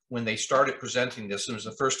when they started presenting this. It was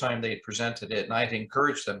the first time they had presented it, and I had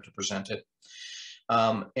encouraged them to present it.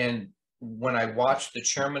 And when I watched the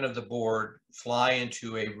chairman of the board fly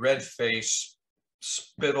into a red-faced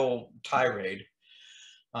spittle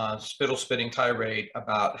spitting tirade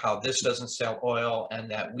about how this doesn't sell oil and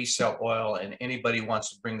that we sell oil, and anybody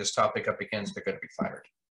wants to bring this topic up again, they're going to be fired.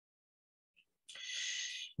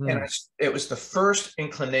 And it was the first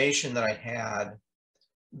inclination that I had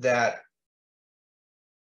that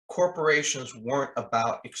corporations weren't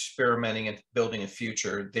about experimenting and building a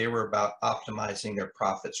future. They were about optimizing their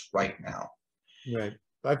profits right now. Right.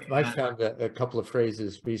 I found a couple of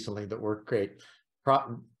phrases recently that work great.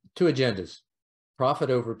 Two agendas: profit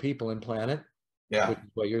over people and planet, which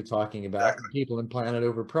is what you're talking about. Exactly. People and planet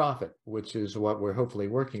over profit, which is what we're hopefully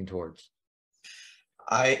working towards.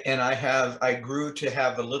 I grew to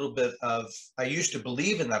have a little bit of, I used to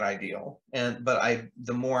believe in that ideal, but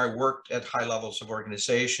the more I worked at high levels of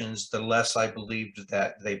organizations, the less I believed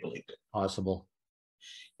that they believed it. Possible.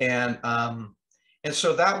 And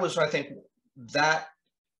so that was, I think, that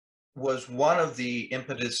was one of the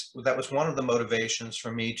impetus, that was one of the motivations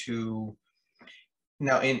for me to,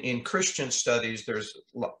 now in Christian studies, there's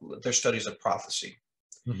studies of prophecy.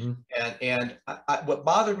 And what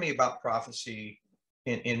bothered me about prophecy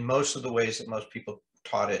in most of the ways that most people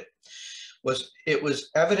taught it it was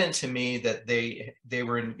evident to me that they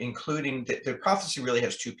were including that the prophecy really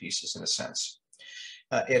has two pieces in a sense.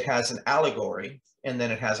 It has an allegory and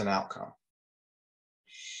then it has an outcome.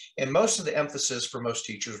 And most of the emphasis for most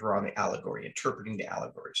teachers were on the allegory, interpreting the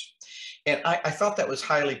allegories. And I felt that was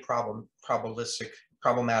highly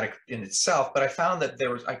problematic in itself, but I found that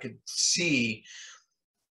I could see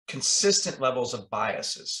consistent levels of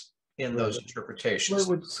biases in those interpretations.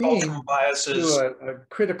 Well, it would seem cultural biases. To a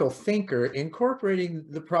critical thinker, incorporating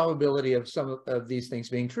the probability of some of these things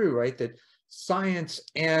being true, right? That science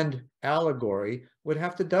and allegory would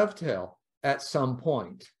have to dovetail at some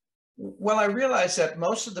point. Well, I realized that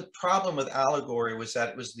most of the problem with allegory was that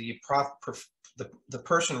it was the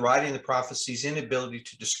person writing the prophecy's inability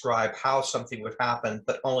to describe how something would happen,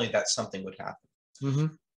 but only that something would happen. Mm-hmm.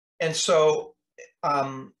 And so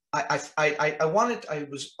I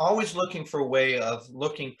was always looking for a way of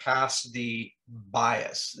looking past the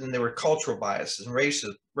bias, and there were cultural biases and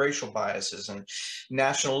racial biases and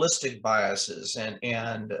nationalistic biases and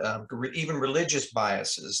even religious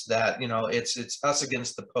biases that, you know, it's us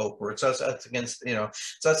against the Pope, or it's us against, you know,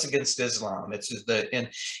 it's us against Islam. It's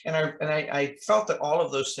I felt that all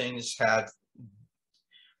of those things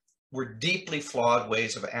were deeply flawed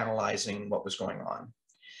ways of analyzing what was going on.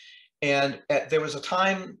 And there was a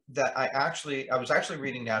time that I was actually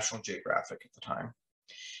reading National Geographic at the time.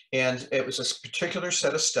 And it was a particular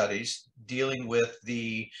set of studies dealing with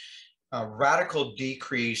the radical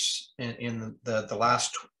decrease in the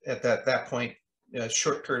last, at that point,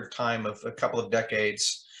 short period of time of a couple of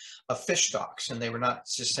decades, of fish stocks. And they were not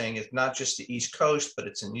just saying it's not just the East Coast, but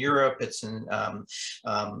it's in Europe, it's in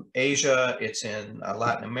Asia, it's in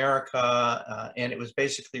Latin America. And it was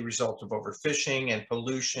basically a result of overfishing and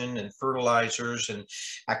pollution and fertilizers and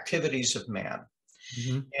activities of man.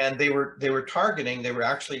 Mm-hmm. And they were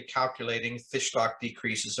actually calculating fish stock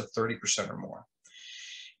decreases of 30% or more.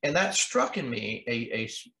 And that struck in me a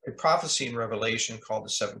prophecy in Revelation called the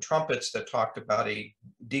Seven Trumpets that talked about a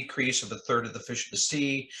decrease of a third of the fish of the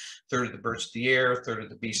sea, third of the birds of the air, third of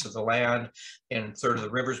the beasts of the land, and third of the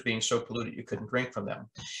rivers being so polluted you couldn't drink from them.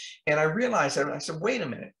 And I realized that, I said, wait a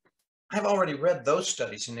minute, I've already read those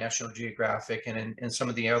studies in National Geographic and in some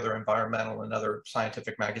of the other environmental and other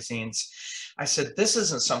scientific magazines. I said, this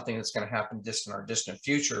isn't something that's going to happen in our distant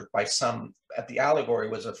future by the allegory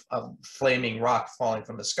was a flaming rock falling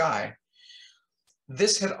from the sky.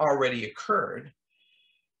 This had already occurred.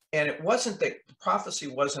 And it wasn't that the prophecy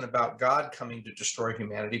wasn't about God coming to destroy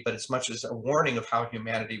humanity, but as much as a warning of how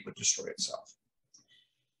humanity would destroy itself.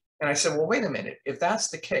 And I said, well, wait a minute, if that's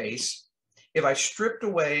the case, if I stripped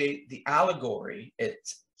away the allegory,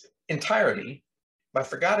 its entirety, I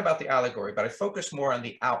forgot about the allegory, but I focused more on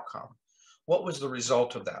the outcome. What was the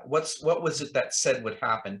result of that? What was it that said would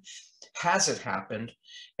happen? Has it happened?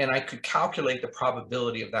 And I could calculate the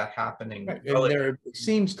probability of that happening. Right. And there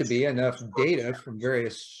seems to be enough data from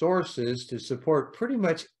various sources to support pretty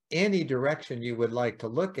much any direction you would like to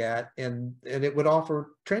look at, and it would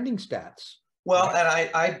offer trending stats. Well, and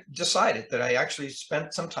I decided that I actually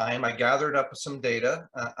spent some time. I gathered up some data.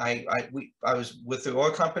 I was with the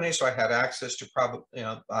oil company, so I had access to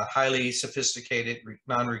highly sophisticated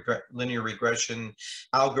linear regression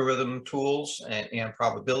algorithm tools and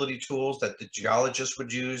probability tools that the geologists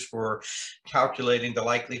would use for calculating the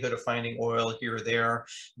likelihood of finding oil here or there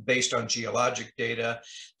based on geologic data.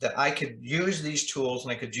 That I could use these tools,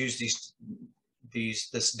 and I could use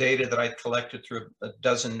this data that I collected through a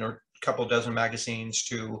couple dozen magazines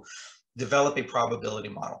to develop a probability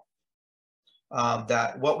model.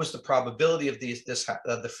 That what was the probability of the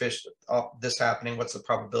fish this happening? What's the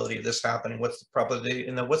probability of this happening? What's the probability?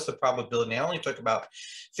 And then what's the probability? And I only took about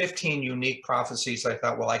 15 unique prophecies. I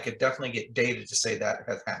thought, well, I could definitely get data to say that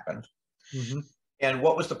has happened. Mm-hmm. And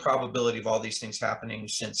what was the probability of all these things happening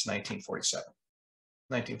since 1947,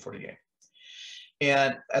 1948?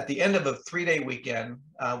 And at the end of a 3-day weekend,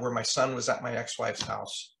 where my son was at my ex-wife's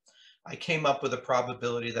house, I came up with a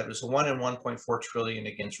probability that was 1 in 1.4 trillion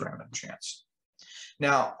against random chance.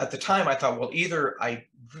 Now, at the time, I thought, well, either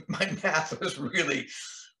my math was really,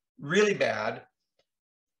 really bad,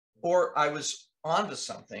 or I was onto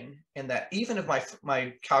something, and that even if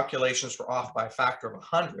my calculations were off by a factor of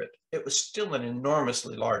 100, it was still an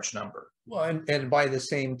enormously large number. Well, and by the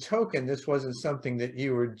same token, this wasn't something that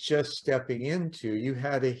you were just stepping into. You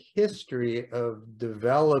had a history of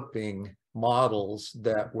developing models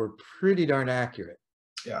that were pretty darn accurate.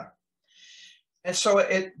 Yeah. And so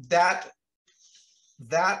that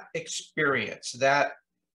experience, that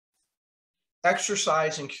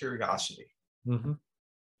exercise in curiosity, mm-hmm.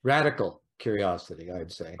 Radical curiosity,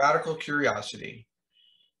 I'd say. Radical curiosity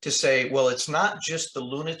to say, well, it's not just the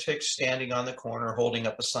lunatic standing on the corner holding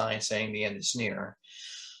up a sign saying the end is near,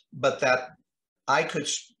 but that I could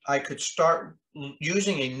start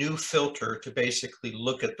using a new filter to basically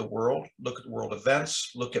look at the world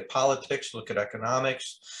events, look at politics, look at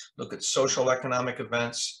economics, look at social economic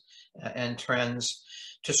events and trends,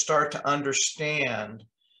 to start to understand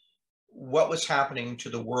what was happening to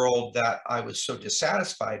the world that I was so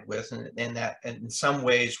dissatisfied with, and that in some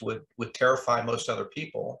ways would terrify most other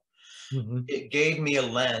people. Mm-hmm. It gave me a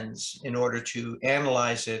lens in order to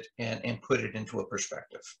analyze it and put it into a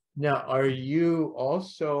perspective. Now, are you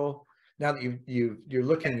also, now that you're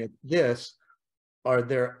looking at this, are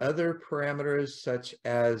there other parameters such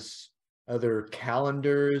as other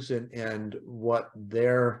calendars and what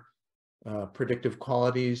their predictive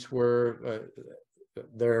qualities were,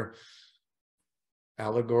 their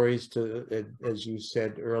allegories to, as you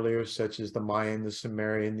said earlier, such as the Mayan, the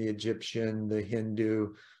Sumerian, the Egyptian, the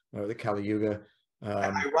Hindu, or the Kali Yuga?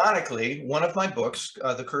 Ironically, one of my books,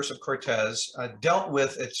 The Curse of Cortez, dealt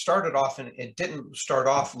with, it started off, and it didn't start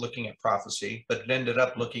off looking at prophecy, but it ended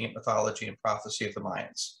up looking at mythology and prophecy of the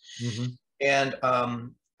Mayans. Mm-hmm. And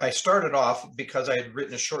I started off because I had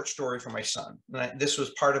written a short story for my son. And this was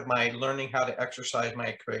part of my learning how to exercise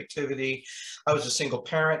my creativity. I was a single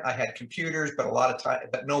parent. I had computers, but a lot of time,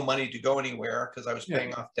 but no money to go anywhere because I was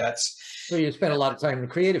paying off debts. So you spent a lot of time in the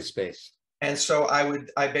creative space. And so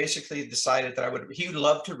I basically decided that he would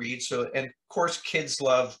love to read. So, and of course, kids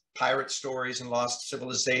love pirate stories and lost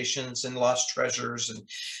civilizations and lost treasures.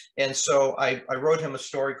 And so I wrote him a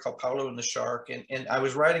story called Paolo and the Shark. And I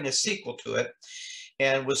was writing a sequel to it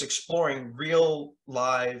and was exploring real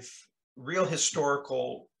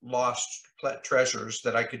historical lost treasures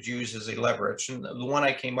that I could use as a leverage. And the one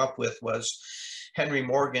I came up with was Henry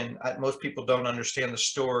Morgan. Most people don't understand the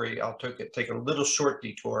story. I'll take a little short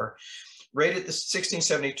detour. Raided the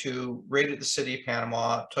 1672, raided the city of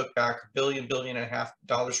Panama, took back $1.5 billion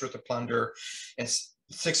worth of plunder and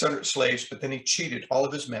 600 slaves, but then he cheated all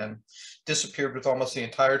of his men, disappeared with almost the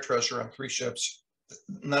entire treasure on 3 ships,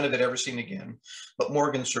 none of it ever seen again, but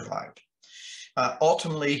Morgan survived.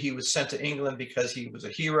 Ultimately, he was sent to England because he was a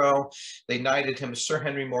hero. They knighted him as Sir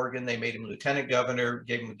Henry Morgan. They made him lieutenant governor,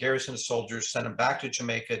 gave him a garrison of soldiers, sent him back to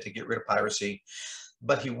Jamaica to get rid of piracy.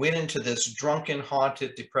 But he went into this drunken,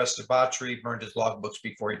 haunted, depressed debauchery, burned his logbooks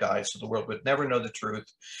before he died, so the world would never know the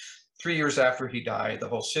truth. 3 years after he died, the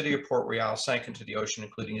whole city of Port Royal sank into the ocean,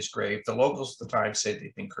 including his grave. The locals at the time say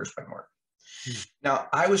they've been cursed by Morgan. Now,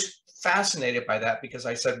 I was fascinated by that because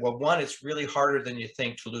I said, well, one, it's really harder than you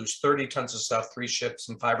think to lose 30 tons of stuff, 3 ships,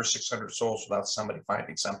 and 500 or 600 souls without somebody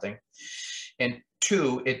finding something. And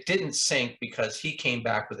 2, it didn't sink because he came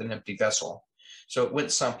back with an empty vessel. So it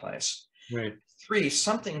went someplace. Right. 3,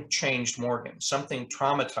 something changed Morgan. Something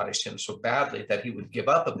traumatized him so badly that he would give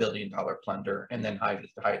up $1 billion plunder and then hide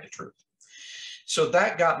the truth. So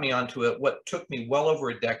that got me onto it. What took me well over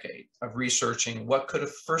a decade of researching what could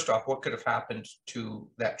have happened to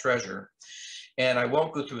that treasure. And I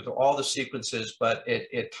won't go through all the sequences, but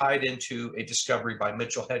it tied into a discovery by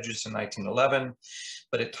Mitchell Hedges in 1911.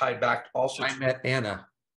 But it tied back also. I met Anna.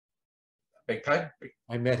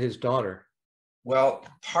 I met his daughter. Well,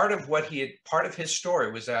 part of his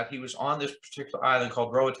story was that he was on this particular island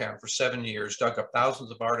called Roatan for 7 years, dug up thousands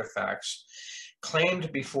of artifacts,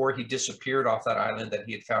 claimed before he disappeared off that island that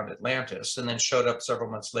he had found Atlantis, and then showed up several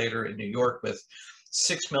months later in New York with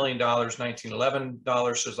 $6 million, 1911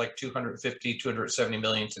 dollars, so it's like 250, 270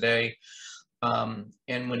 million today. And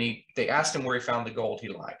when they asked him where he found the gold, he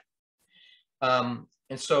lied.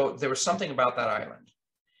 And so there was something about that island.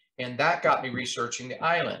 And that got me researching the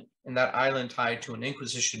island. And that island tied to an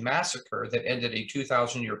Inquisition massacre that ended a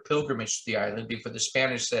 2,000-year pilgrimage to the island before the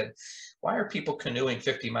Spanish said, why are people canoeing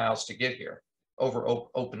 50 miles to get here over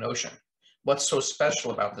open ocean? What's so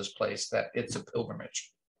special about this place that it's a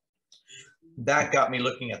pilgrimage? That got me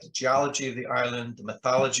looking at the geology of the island, the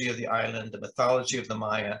mythology of the island, the mythology of the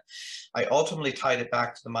Maya. I ultimately tied it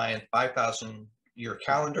back to the Mayan 5,000-year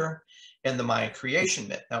calendar and the Mayan creation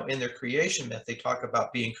myth. Now, in their creation myth, they talk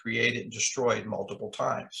about being created and destroyed multiple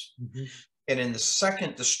times. Mm-hmm. And in the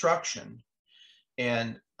second destruction,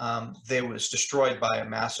 and they was destroyed by a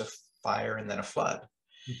massive fire and then a flood.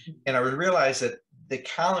 Mm-hmm. And I would realize that the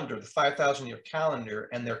calendar, the 5,000-year calendar,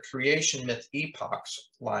 and their creation myth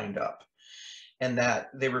epochs lined up. And that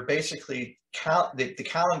they were basically the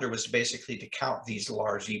calendar was basically to count these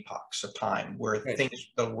large epochs of time where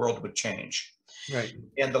the world would change. Right.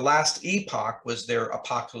 And the last epoch was their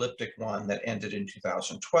apocalyptic one that ended in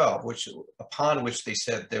 2012, upon which they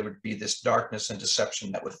said there would be this darkness and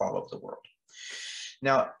deception that would follow the world.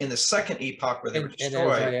 Now, in the second epoch where they were destroyed.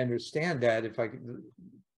 And as I understand that, if I could,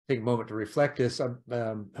 take a moment to reflect this.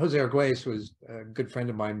 Jose Arguelles was a good friend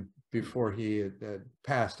of mine before he had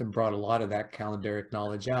passed, and brought a lot of that calendaric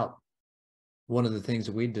knowledge out. One of the things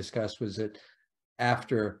that we discussed was that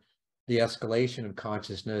after the escalation of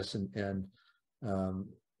consciousness and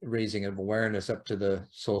raising of awareness up to the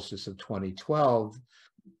solstice of 2012,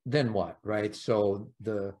 then what, right? So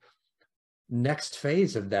the next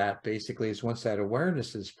phase of that basically is, once that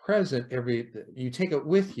awareness is present, you take it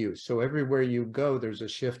with you. So everywhere you go, there's a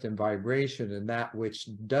shift in vibration, and that which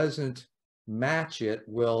doesn't match it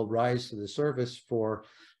will rise to the surface for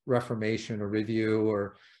reformation or review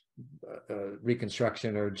or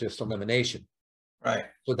reconstruction or just elimination. Right.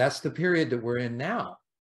 So that's the period that we're in now.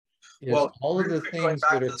 Well, all of the things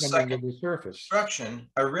that are coming to the surface. Construction,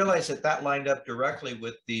 I realized that lined up directly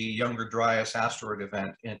with the Younger Dryas asteroid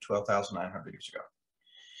event in 12,900 years ago.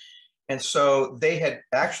 And so they had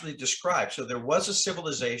actually described, so there was a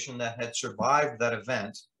civilization that had survived that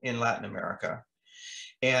event in Latin America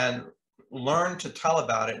and learned to tell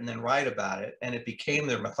about it and then write about it, and it became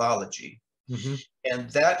their mythology. Mm-hmm. And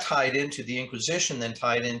that tied into the Inquisition, then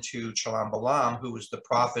tied into Chalam Balam, who was the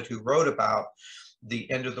prophet who wrote about the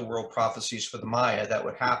end of the world prophecies for the Maya that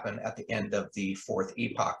would happen at the end of the fourth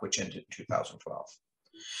epoch, which ended in 2012.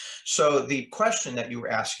 So the question that you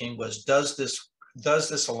were asking was, does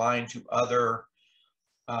this align to other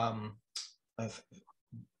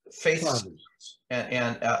faith systems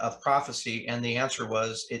and of prophecy? And the answer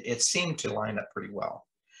was, it seemed to line up pretty well.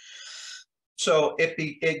 So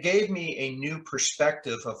it gave me a new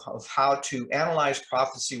perspective of how to analyze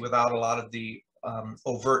prophecy without a lot of the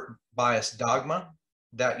overt bias dogma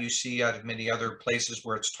that you see out of many other places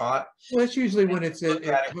where it's taught. Well, that's usually when it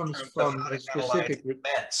comes from a specific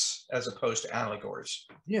events as opposed to allegories.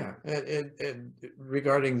 Yeah, and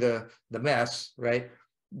regarding the mess, right?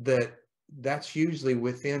 That's usually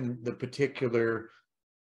within the particular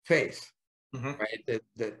faith, mm-hmm. right?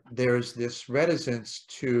 That there's this reticence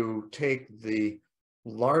to take the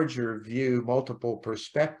larger view, multiple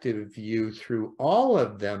perspective view through all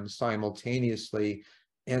of them simultaneously,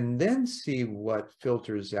 and then see what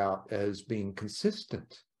filters out as being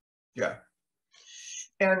consistent. Yeah.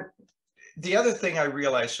 And the other thing I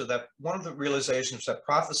realized, so that one of the realizations that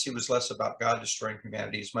prophecy was less about God destroying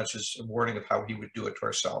humanity as much as a warning of how he would do it to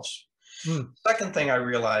ourselves. Second thing I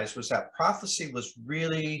realized was that prophecy was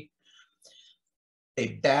really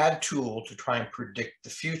a bad tool to try and predict the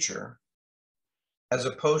future, as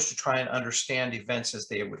opposed to try and understand events as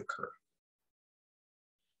they would occur.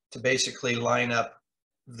 To basically line up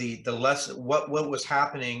the lesson, what was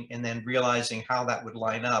happening, and then realizing how that would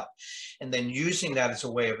line up, and then using that as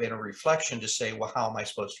a way of inner reflection to say, well, how am I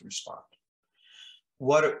supposed to respond?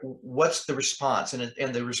 What's the response?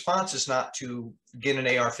 And the response is not to get an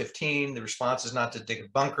AR-15. The response is not to dig a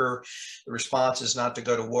bunker. The response is not to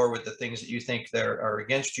go to war with the things that you think that are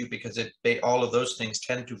against you, because all of those things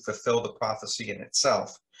tend to fulfill the prophecy in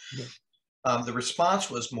itself. Yeah. The response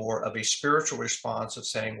was more of a spiritual response of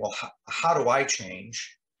saying, well, how do I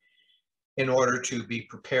change in order to be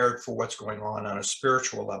prepared for what's going on a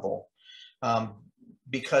spiritual level?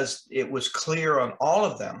 Because it was clear on all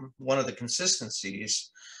of them, one of the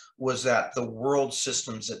consistencies was that the world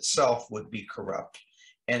systems itself would be corrupt.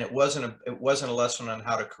 And it wasn't a lesson on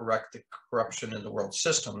how to correct the corruption in the world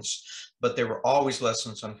systems, but there were always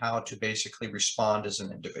lessons on how to basically respond as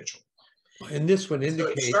an individual. And this one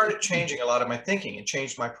indicates— So it started changing a lot of my thinking. It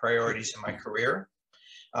changed my priorities in my career.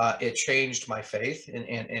 It changed my faith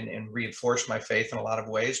and reinforced my faith in a lot of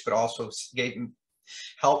ways, but also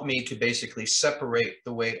helped me to basically separate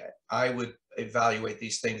the way I would evaluate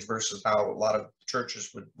these things versus how a lot of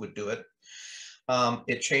churches would do it.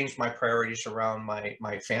 It changed my priorities around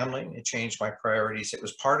my family. It changed my priorities. It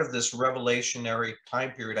was part of this revelationary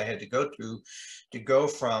time period I had to go through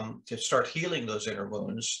to start healing those inner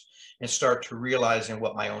wounds and start to realizing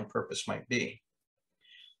what my own purpose might be.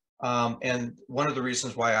 And one of the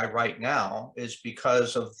reasons why I write now is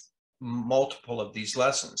because of multiple of these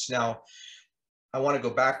lessons. Now, I want to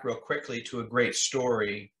go back real quickly to a great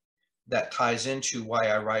story that ties into why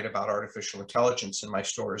I write about artificial intelligence in my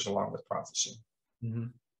stories along with prophecy. Mm-hmm.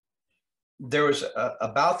 There was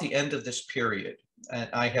about the end of this period, and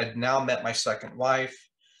I had now met my second wife,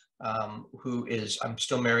 who I'm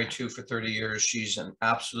still married to for 30 years. She's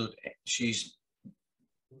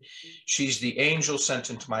she's the angel sent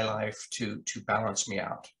into my life to balance me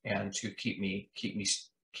out and to keep me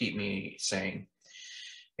sane.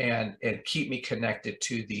 And keep me connected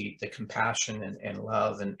to the compassion and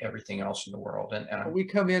love and everything else in the world. And we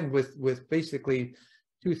come in with basically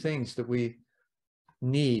two things that we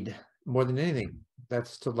need more than anything.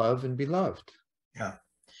 That's to love and be loved. Yeah.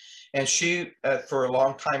 And she, for a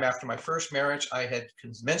long time after my first marriage, I had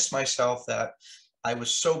convinced myself that I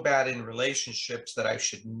was so bad in relationships that I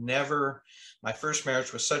should never, my first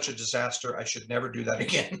marriage was such a disaster, I should never do that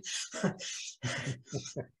again. Well,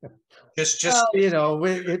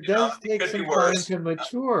 it does it take could be some time worse. to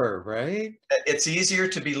mature, right? It's easier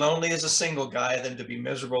to be lonely as a single guy than to be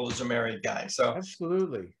miserable as a married guy. So,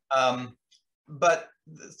 Absolutely. But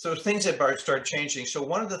so things had started changing. So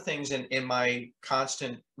one of the things in my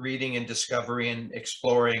constant reading and discovery and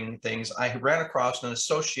exploring things, I ran across an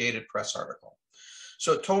Associated Press article.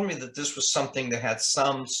 So it told me that this was something that had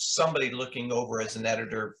somebody looking over as an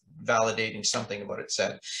editor, validating something of what it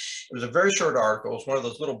said. It was a very short article. It's one of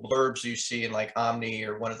those little blurbs you see in like Omni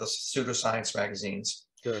or one of the pseudoscience magazines.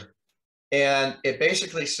 Sure. And it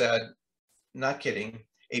basically said, not kidding,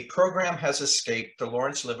 a program has escaped the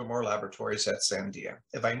Lawrence Livermore Laboratories at Sandia.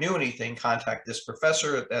 If I knew anything, contact this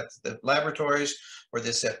professor at the laboratories or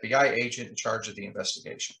this FBI agent in charge of the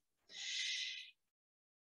investigation.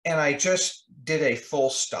 And I just did a full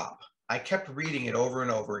stop. I kept reading it over and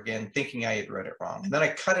over again, thinking I had read it wrong. And then I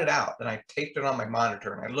cut it out and I taped it on my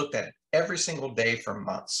monitor and I looked at it every single day for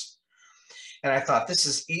months. And I thought, this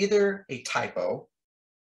is either a typo,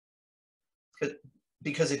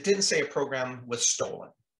 because it didn't say a program was stolen,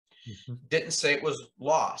 didn't say it was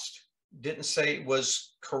lost, didn't say it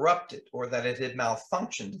was corrupted or that it had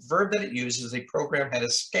malfunctioned. The verb that it uses is a program had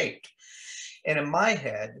escaped. And in my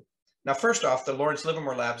head, now, first off, the Lawrence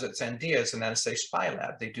Livermore Labs at Sandia is an NSA spy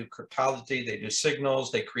lab. They do cryptology, they do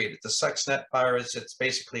signals, they created the Stuxnet virus. It's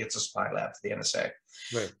basically, it's a spy lab for the NSA.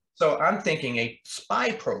 Right. So I'm thinking a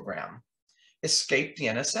spy program escaped the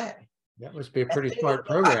NSA. That must be a pretty smart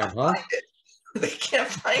program, huh? They can't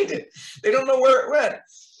find it. They don't know where it went.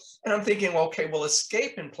 And I'm thinking, well, okay, well,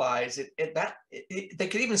 escape implies they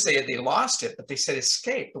could even say they lost it, but they said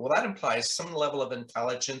escape. Well, that implies some level of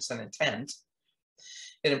intelligence and intent.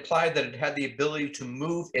 It implied that it had the ability to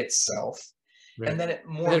move itself. Right. And then it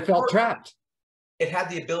felt trapped. It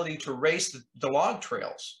had the ability to erase the log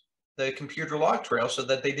trails, the computer log trails, so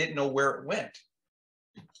that they didn't know where it went.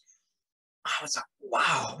 I was like,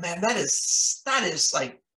 wow, man, that is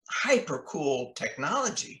like hyper cool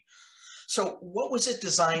technology. So what was it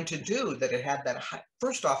designed to do that it had that?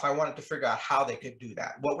 First off, I wanted to figure out how they could do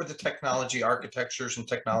that. What were the technology architectures and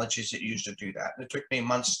technologies it used to do that? And it took me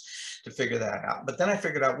months to figure that out. But then I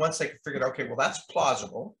figured out, once I figured out, okay, well, that's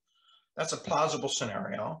plausible. That's a plausible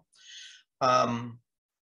scenario.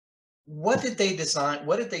 What did they design?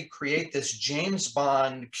 What did they create this James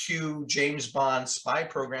Bond spy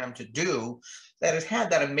program to do that it had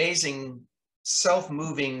that amazing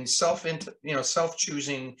self-moving,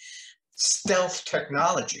 self-choosing stealth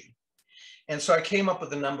technology? And so I came up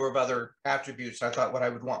with a number of other attributes. I thought what I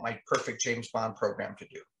would want my perfect James Bond program to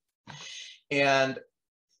do. And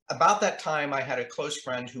about that time, I had a close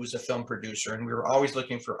friend who was a film producer, and we were always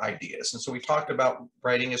looking for ideas. And so we talked about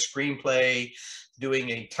writing a screenplay, doing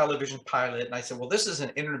a television pilot. And I said, well, this is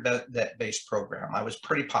an internet-based program. I was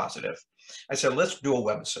pretty positive. I said, let's do a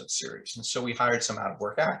webisode series. And so we hired some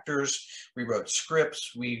out-of-work actors. We wrote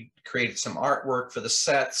scripts. We created some artwork for the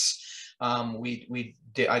sets. I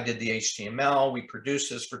did the HTML. We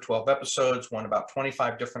produced this for 12 episodes, won about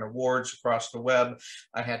 25 different awards across the web.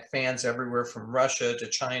 I had fans everywhere from Russia to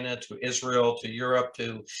China to Israel to Europe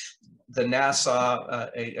to the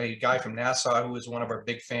NASA, a guy from NASA who was one of our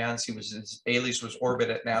big fans. His alias was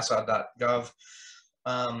orbit at nasa.gov.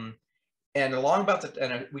 And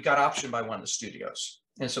we got optioned by one of the studios.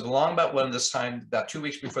 And so about one this time, about 2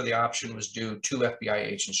 weeks before the option was due, 2 FBI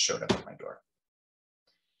agents showed up at my door.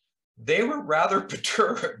 They were rather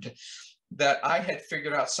perturbed that I had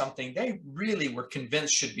figured out something they really were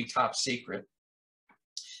convinced should be top secret,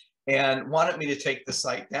 and wanted me to take the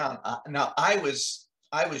site down. Now I was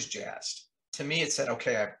jazzed. To me, it said,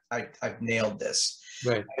 okay, I've nailed this.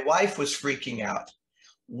 Right. My wife was freaking out.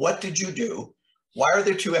 What did you do? Why are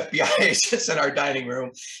there 2 FBI agents in our dining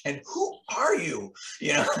room? And who are you?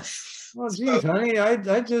 Well, geez, honey,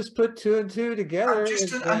 I just put 2 and 2 together.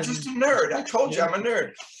 I'm just a nerd. I told you I'm a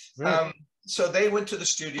nerd. Right. So they went to the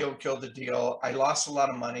studio and killed the deal. I lost a lot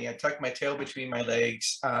of money. I tucked my tail between my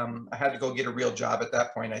legs. I had to go get a real job at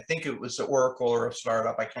that point. I think it was Oracle or a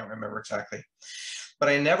startup. I can't remember exactly. But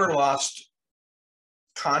I never lost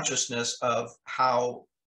consciousness of how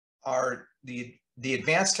the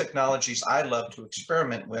advanced technologies I love to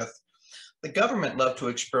experiment with, the government loved to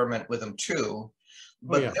experiment with them too,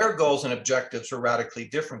 but their goals and objectives were radically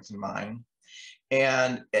different than mine.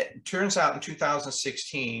 And it turns out in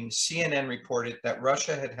 2016, CNN reported that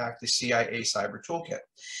Russia had hacked the CIA cyber toolkit.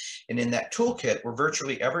 And in that toolkit were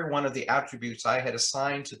virtually every one of the attributes I had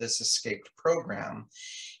assigned to this escaped program,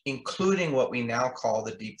 including what we now call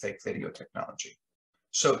the deepfake video technology.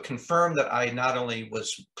 So it confirmed that I not only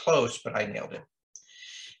was close, but I nailed it,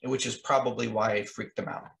 which is probably why I freaked them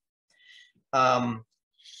out.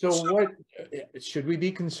 So what, should we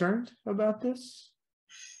be concerned about this?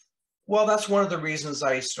 Well, that's one of the reasons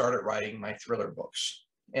I started writing my thriller books.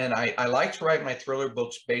 And I like to write my thriller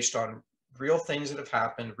books based on real things that have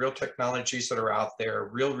happened, real technologies that are out there,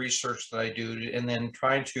 real research that I do, and then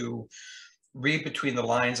trying to read between the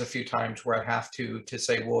lines a few times where I have to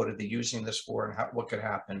say, well, what are they using this for, and what could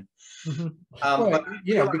happen? Well, But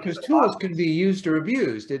you know, because tools can be used or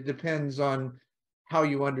abused. It depends on how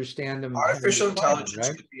you understand them. artificial intelligence,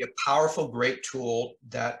 right? could be a powerful, great tool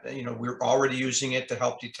that, we're already using it to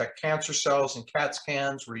help detect cancer cells and CAT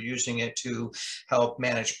scans. We're using it to help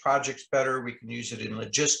manage projects better. We can use it in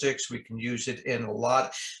logistics. We can use it in a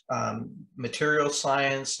lot, material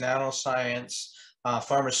science, nanoscience,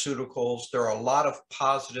 pharmaceuticals. There are a lot of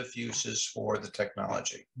positive uses for the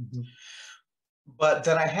technology. But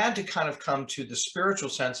then I had to kind of come to the spiritual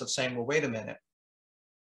sense of saying, well, wait a minute.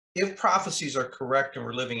 If prophecies are correct and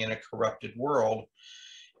we're living in a corrupted world,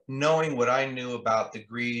 knowing what I knew about the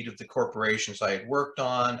greed of the corporations I had worked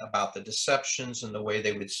on, about the deceptions and the way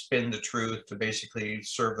they would spin the truth to basically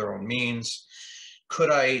serve their own means,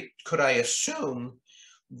 could I assume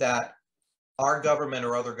that our government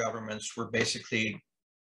or other governments were basically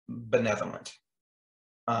benevolent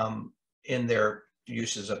in their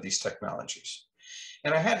uses of these technologies?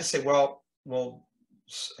 And I had to say, well,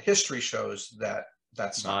 history shows that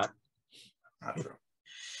that's not true.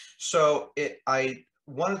 So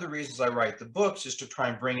one of the reasons I write the books is to try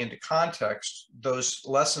and bring into context those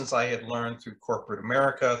lessons I had learned through corporate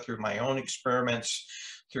America, through my own experiments,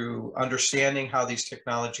 through understanding how these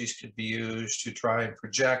technologies could be used to try and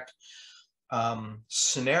project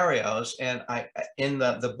scenarios. And in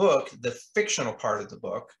the book, the fictional part of the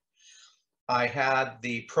book, I had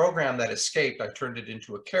the program that escaped. I turned it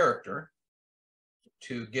into a character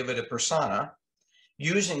to give it a persona,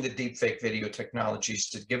 using the deepfake video technologies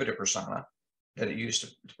to give it a persona that it used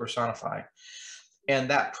to personify. And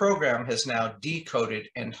that program has now decoded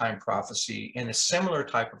end-time prophecy in a similar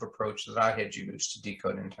type of approach that I had used to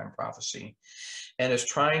decode end-time prophecy, and is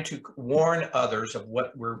trying to warn others of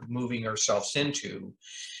what we're moving ourselves into,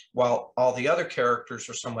 while all the other characters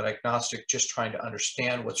are somewhat agnostic, just trying to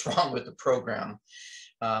understand what's wrong with the program,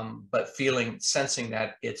 but sensing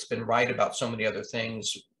that it's been right about so many other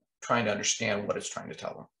things, trying to understand what it's trying to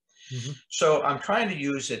tell them. So I'm trying to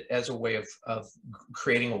use it as a way of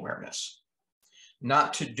creating awareness,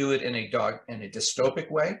 not to do it in a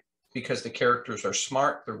dystopic way, because the characters are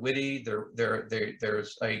smart, they're witty,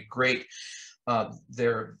 there's a great,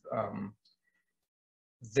 they're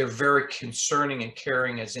very concerning and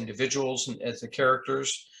caring as individuals and as the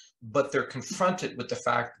characters, but they're confronted with the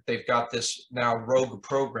fact that they've got this now rogue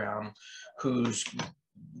program who's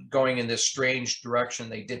going in this strange direction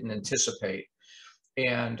they didn't anticipate,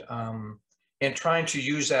 and trying to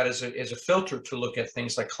use that as a filter to look at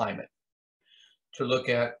things like climate, to look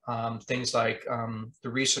at things like the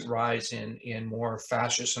recent rise in more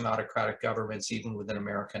fascist and autocratic governments, even within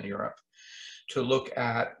America and Europe, to look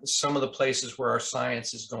at some of the places where our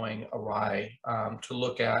science is going awry, to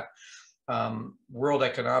look at world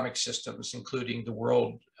economic systems, including the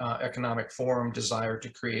World Economic Forum desire to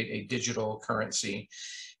create a digital currency,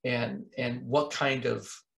 and what kind of,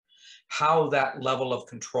 how that level of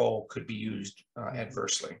control could be used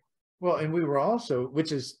adversely. Well, and we were also,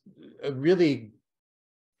 which is a really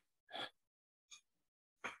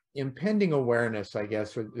impending awareness, I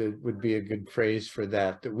guess would be a good phrase for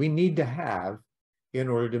that, that we need to have in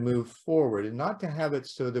order to move forward, and not to have it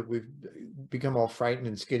so that we've become all frightened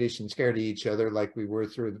and skittish and scared of each other like we were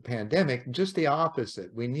through the pandemic. Just the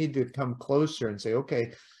opposite. We need to come closer and say,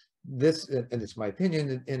 okay, this, and it's my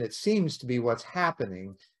opinion, and it seems to be what's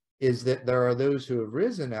happening, is that there are those who have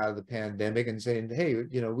risen out of the pandemic and saying, hey,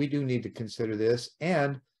 we do need to consider this.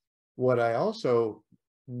 And what I also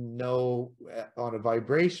know on a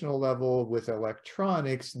vibrational level with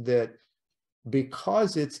electronics, that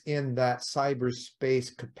because it's in that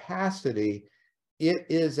cyberspace capacity, it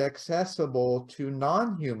is accessible to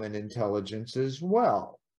non-human intelligence as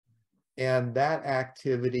well. And that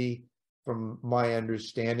activity, from my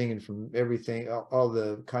understanding and from everything, all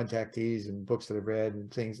the contactees and books that I've read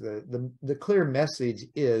and things, the clear message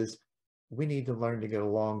is we need to learn to get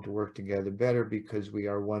along, to work together better, because we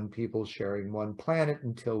are one people sharing one planet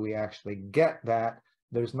until we actually get that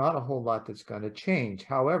there's not a whole lot that's going to change.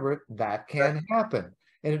 However, that can happen.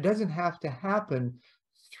 And it doesn't have to happen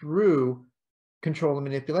through control and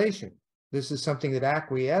manipulation. This is something that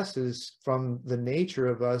acquiesces from the nature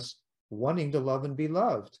of us wanting to love and be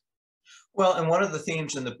loved. Well, and one of the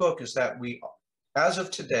themes in the book is that we, as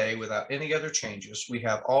of today, without any other changes, we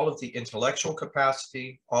have all of the intellectual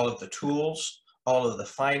capacity, all of the tools, all of the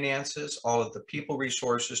finances, all of the people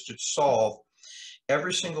resources to solve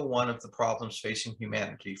every single one of the problems facing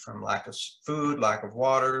humanity, from lack of food, lack of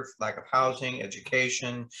water, lack of housing,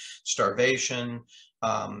 education, starvation,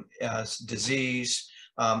 disease.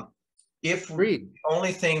 If Greed.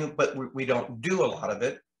 only thing, but we don't do a lot of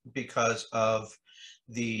it because of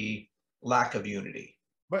the lack of unity.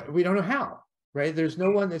 But we don't know how, right? There's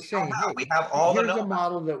no one that's saying, hey, we have all here's a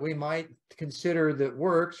model that we might consider that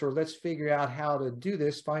works, or let's figure out how to do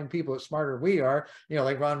this, find people that smarter than we are, you know,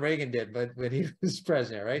 like Ron Reagan did, but when he was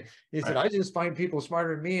president, right? He said, I just find people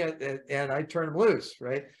smarter than me and I turn them loose,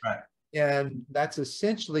 right? Right. And that's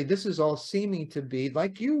essentially, this is all seeming to be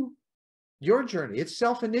like your journey. It's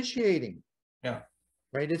self-initiating. Yeah.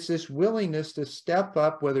 Right? It's this willingness to step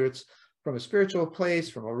up, whether it's from a spiritual place,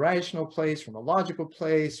 from a rational place, from a logical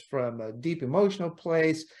place, from a deep emotional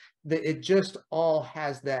place, that it just all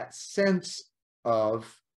has that sense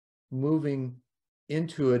of moving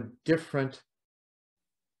into a different,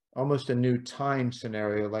 almost a new time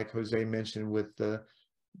scenario, like Jose mentioned with the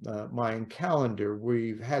Mayan calendar.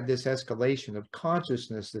 We've had this escalation of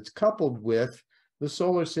consciousness that's coupled with the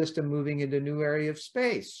solar system moving into a new area of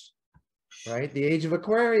space, right? The age of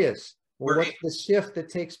Aquarius. Well, what's the shift that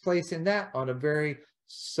takes place in that on a very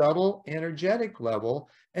subtle, energetic level?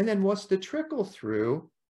 And then what's the trickle through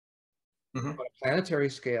on a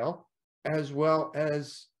planetary scale as well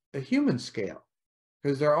as a human scale?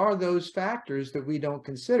 Because there are those factors that we don't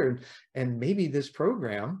consider. And maybe this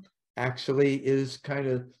program actually is kind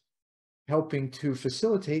of helping to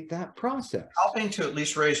facilitate that process. Helping to at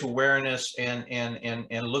least raise awareness and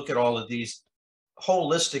look at all of these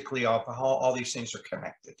holistically, of how all these things are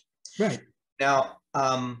connected. Right. Now,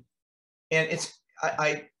 and it's,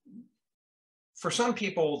 for some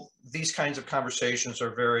people, these kinds of conversations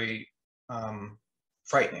are very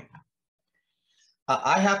frightening.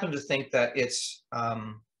 I happen to think that it's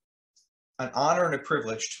an honor and a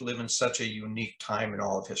privilege to live in such a unique time in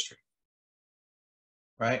all of history,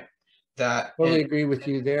 right? That totally agree with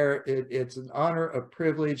you there. It's an honor, a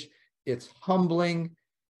privilege. It's humbling,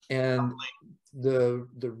 and the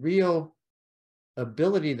real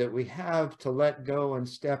ability that we have to let go and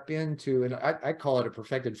step into, and I call it a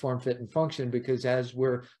perfected form, fit, and function, because I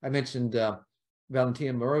mentioned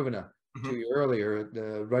Valentina Morovina to you earlier,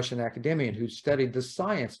 the Russian academician who studied the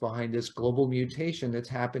science behind this global mutation that's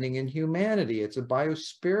happening in humanity. It's a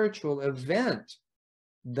biospiritual event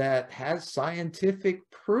that has scientific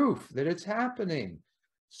proof that it's happening.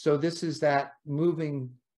 So this is that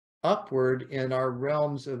moving upward in our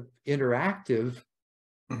realms of interactive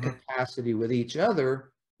capacity with each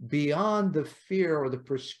other, beyond the fear or the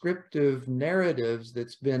prescriptive narratives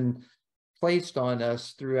that's been placed on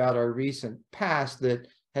us throughout our recent past that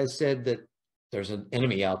has said that there's an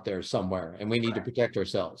enemy out there somewhere and we need to protect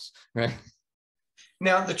ourselves, right?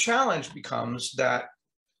 Now, the challenge becomes that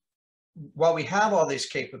while we have all this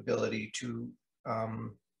capability to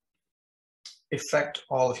affect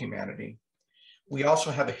all of humanity, we also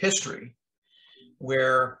have a history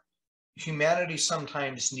where humanity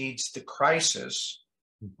sometimes needs the crisis,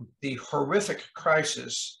 the horrific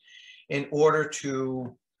crisis, in order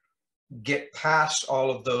to get past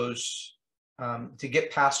all of those,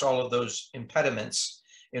 impediments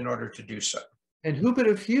in order to do so. And who but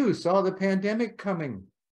a few saw the pandemic coming?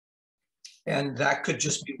 And that could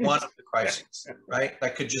just be one of the crises, right?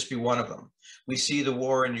 That could just be one of them. We see the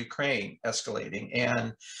war in Ukraine escalating,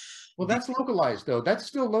 and well, that's localized though. That's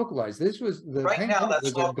still localized. This was the right now that's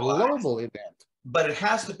a global event. But it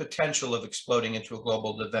has the potential of exploding into a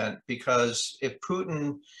global event, because if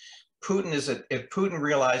Putin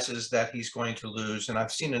realizes that he's going to lose, and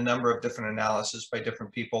I've seen a number of different analyses by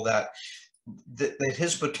different people that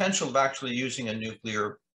his potential of actually using a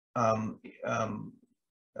nuclear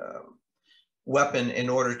weapon in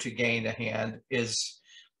order to gain a hand is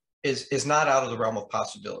not out of the realm of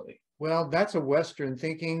possibility. Well, that's a Western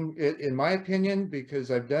thinking, in my opinion, because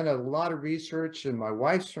I've done a lot of research, and my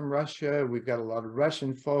wife's from Russia. We've got a lot of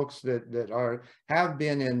Russian folks that have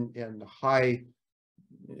been in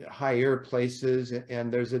higher places,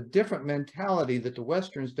 and there's a different mentality that the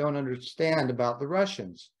Westerns don't understand about the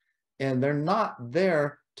Russians, and they're not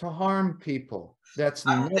there to harm people. That's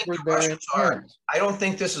never their intent. I don't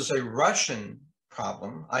think this is a Russian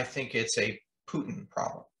problem. I think it's a Putin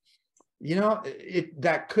problem.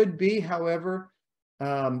 That could be, however,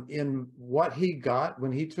 in what he got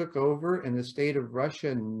when he took over in the state of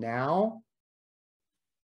Russia now,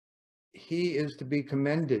 he is to be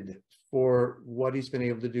commended for what he's been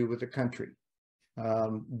able to do with the country.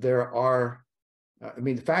 The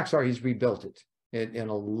facts are he's rebuilt it in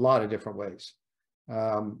a lot of different ways.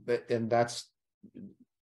 And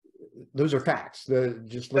those are facts.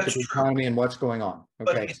 Just look at the economy and what's going on.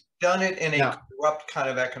 Okay. But he's done it in a corrupt kind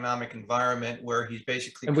of economic environment where he's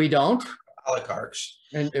basically, and we don't, oligarchs.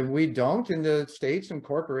 And we don't in the states and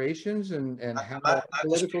corporations and how the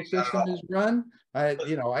political system is run. I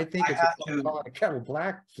think it's a kettle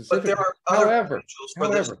black specifically. But there are other where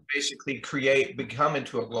this basically become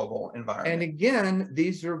into a global environment. And again,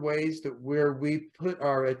 these are ways where we put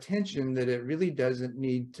our attention that it really doesn't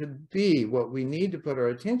need to be. What we need to put our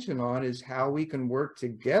attention on is how we can work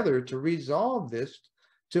together to resolve this,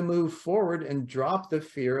 to move forward and drop the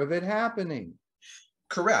fear of it happening.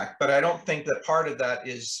 Correct, but I don't think that part of that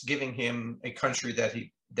is giving him a country that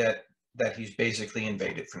he's basically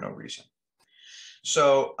invaded for no reason.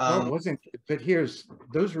 So no, it wasn't. But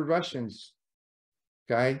those were Russians,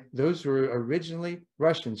 Guy. Those were originally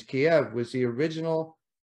Russians. Kiev was the original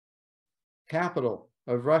capital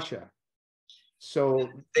of Russia. So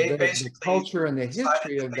the culture and the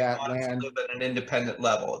history of that land live at an independent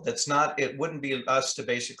level. That's not. It wouldn't be us to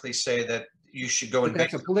basically say that you should go. But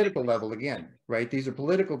that's a political level again, right? These are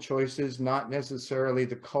political choices, not necessarily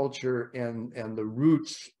the culture and the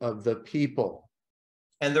roots of the people.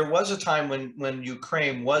 And there was a time when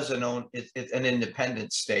Ukraine was an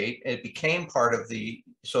independent state. It became part of the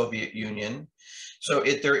Soviet Union. So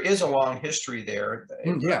there is a long history there.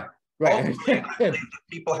 Yeah, right.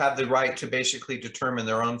 People have the right to basically determine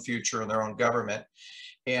their own future and their own government.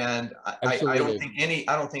 And I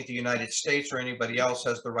don't think the United States or anybody else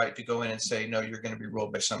has the right to go in and say, no, you're going to be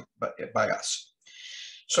ruled by us.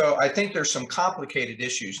 So I think there's some complicated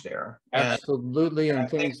issues there. Absolutely, and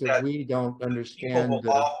things that we don't understand. People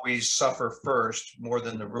will always suffer first more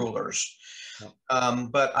than the rulers.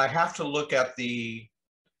 But I have to look at the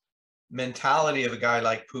mentality of a guy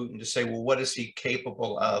like Putin to say, well, what is he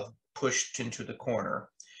capable of pushed into the corner?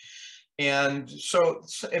 And so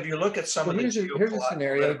if you look at some of the here's a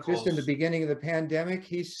scenario. Just in the beginning of the pandemic,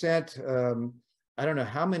 he sent I don't know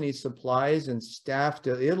how many supplies and staff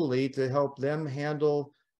to Italy to help them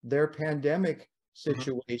handle their pandemic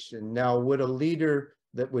situation. Now, would a leader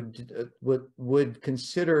that would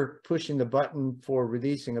consider pushing the button for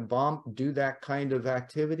releasing a bomb do that kind of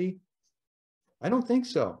activity? I don't think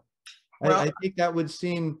so. Well, I think that would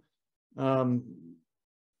seem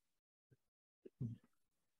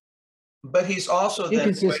but he's also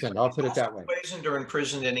inconsistent. I'll put it that way. Poisoned or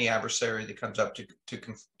imprisoned any adversary that comes up to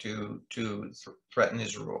threaten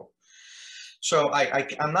his rule. So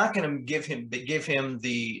I'm not going to give him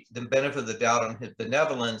the benefit of the doubt on his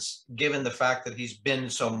benevolence, given the fact that he's been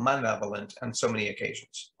so malevolent on so many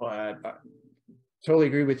occasions. Well, I totally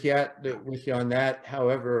agree with you on that.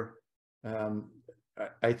 However,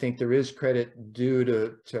 I think there is credit due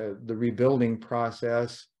to the rebuilding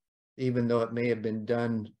process, even though it may have been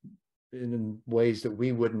done in ways that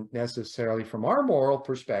we wouldn't necessarily from our moral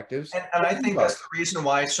perspectives. And I think that's the reason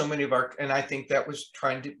why so many of and I think that was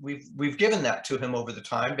we've given that to him over the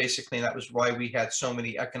time, basically, and that was why we had so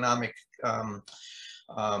many economic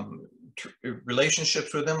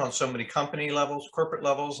relationships with him on so many company levels, corporate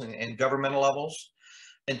levels, and governmental levels,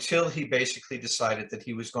 until he basically decided that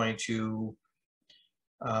he was going to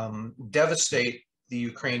devastate the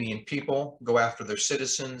Ukrainian people, go after their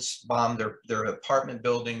citizens, bomb their apartment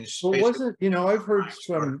buildings. Well, I've heard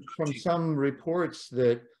from some reports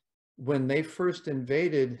that when they first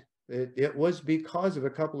invaded, it was because of a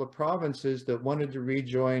couple of provinces that wanted to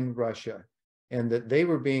rejoin Russia, and that they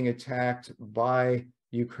were being attacked by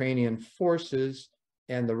Ukrainian forces,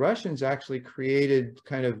 and the Russians actually created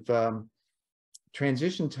kind of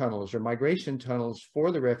transition tunnels or migration tunnels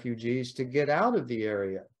for the refugees to get out of the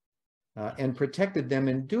area. And protected them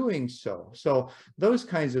in doing so. So those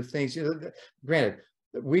kinds of things, granted,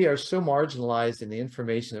 we are so marginalized in the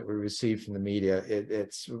information that we receive from the media.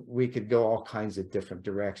 We could go all kinds of different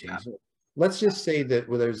directions. Yeah. Let's just say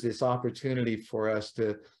that there's this opportunity for us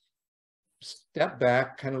to step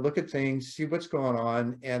back, kind of look at things, see what's going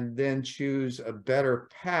on, and then choose a better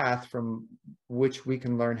path from which we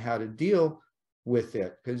can learn how to deal with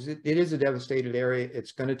it, because it is a devastated area.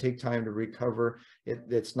 It's going to take time to recover.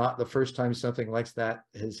 It's not the first time something like that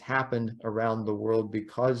has happened around the world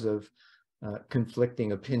because of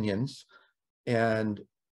conflicting opinions. And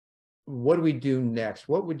what do we do next?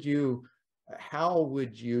 How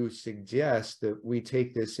would you suggest that we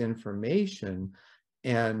take this information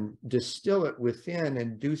and distill it within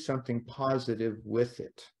and do something positive with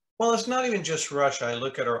it. Well, it's not even just Russia. I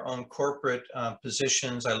look at our own corporate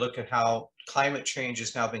positions. I look at how climate change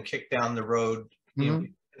has now been kicked down the road, the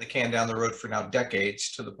can down the road for now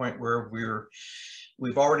decades, to the point where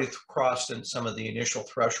we've already crossed in some of the initial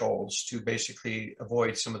thresholds to basically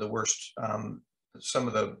avoid some of the worst, some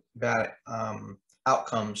of the bad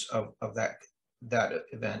outcomes of that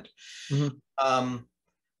event.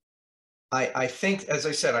 I think, as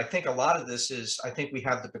I said, I think a lot of this is, I think we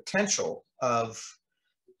have the potential of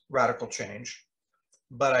radical change,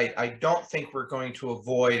 but I don't think we're going to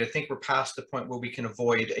avoid, I think we're past the point where we can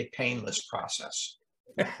avoid a painless process.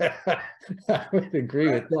 I would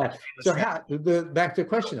agree with that. So back to the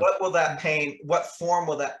question. What will that pain, what form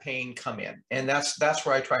will that pain come in? And that's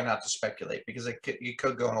where I try not to speculate, because it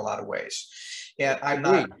could go in a lot of ways. And I'm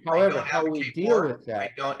not, however, how we deal with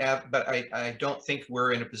that. I don't think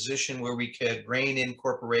we're in a position where we could rein in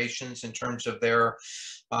corporations in terms of their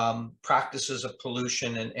practices of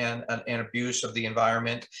pollution and abuse of the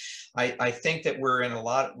environment. I think that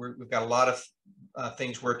we've got a lot of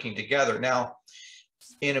things working together. Now,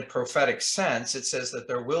 in a prophetic sense, it says that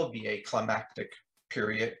there will be a climactic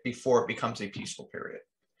period before it becomes a peaceful period.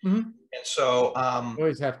 And so you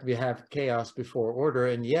always have to have chaos before order,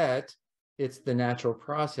 and yet it's the natural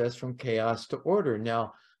process from chaos to order.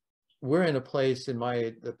 Now, we're in a place, in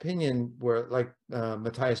my opinion, where, like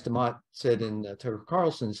Matthias de Mott said in Tucker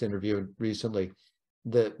Carlson's interview recently,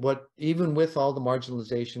 that even with all the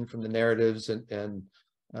marginalization from the narratives, and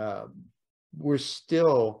we're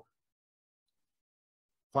still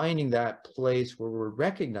finding that place where we're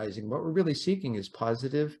recognizing what we're really seeking is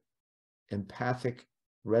positive, empathic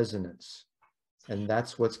resonance. And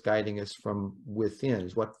that's what's guiding us from within,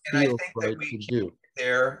 is what feels right to do.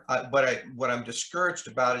 What I'm discouraged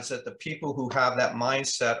about is that the people who have that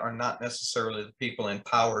mindset are not necessarily the people in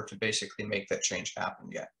power to basically make that change happen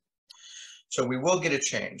yet. So we will get a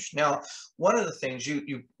change. Now, one of the things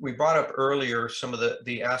we brought up earlier, some of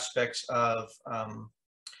the aspects of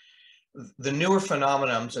the newer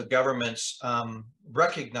phenomenons of governments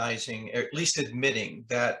recognizing, at least admitting,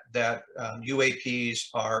 that UAPs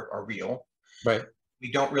are real. Right.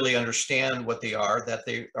 We don't really understand what they are, that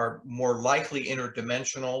they are more likely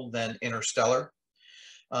interdimensional than interstellar,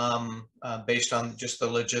 based on just the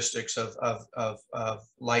logistics of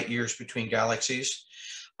light years between galaxies.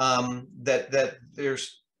 That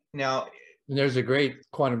there's now. And there's a great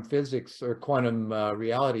quantum physics or quantum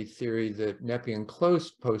reality theory that Nepian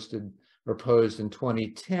Close posed in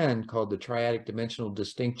 2010 called the triadic dimensional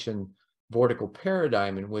distinction vortical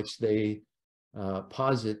paradigm, in which they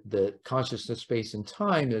posit that consciousness, space, and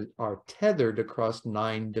time are tethered across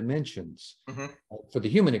 9 dimensions for the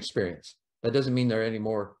human experience. That doesn't mean there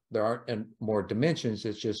aren't any more dimensions.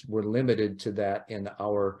 It's just we're limited to that in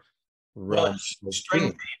our realm. Well,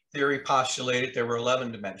 string theory postulated there were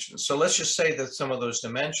 11 dimensions. So let's just say that some of those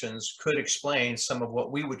dimensions could explain some of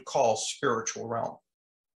what we would call spiritual realm,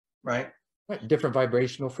 right? Right. Different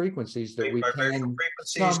vibrational frequencies that we can.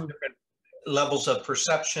 Different levels of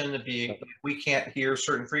perception. We can't hear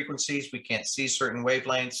certain frequencies. We can't see certain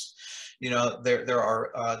wavelengths. You know, there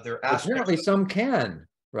are aspects. Apparently, some can.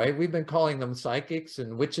 Right? We've been calling them psychics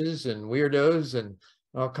and witches and weirdos and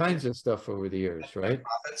all kinds of stuff over the years, right?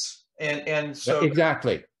 Prophets. And so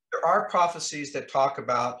exactly, there are prophecies that talk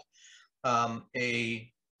about the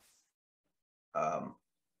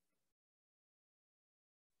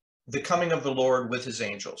coming of the Lord with his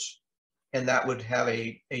angels, and that would have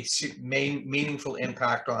a meaningful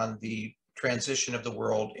impact on the transition of the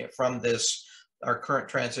world from our current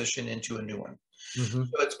transition into a new one. So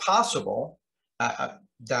it's possible that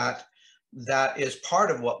is part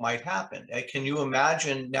of what might happen. Can you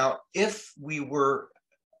imagine now if we were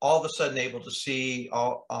all of a sudden able to see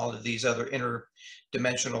all of these other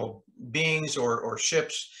interdimensional beings or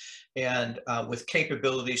ships, and with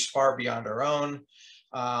capabilities far beyond our own,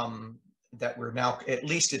 that we're now at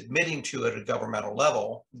least admitting to at a governmental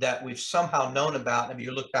level, that we've somehow known about. I mean,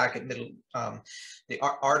 you look back at the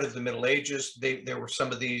art of the Middle Ages, there were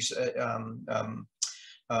some of these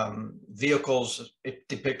vehicles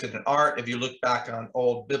depicted in art. If you look back on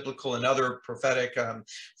old biblical and other prophetic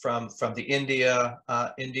from the Indian,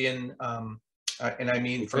 and I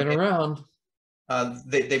mean, been around.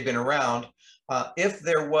 They've been around. If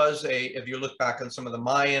there was if you look back on some of the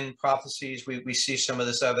Mayan prophecies, we see some of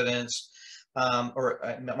this evidence, or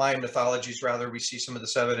Mayan mythologies rather, we see some of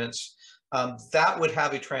this evidence. That would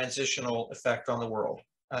have a transitional effect on the world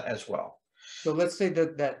as well. So let's say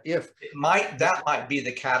that if that might be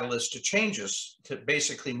the catalyst to change us, to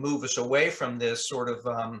basically move us away from this sort of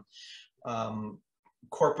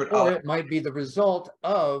corporate, or it might be the result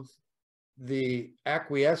of the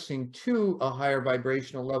acquiescing to a higher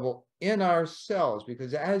vibrational level in ourselves,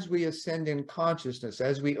 because as we ascend in consciousness,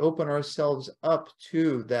 as we open ourselves up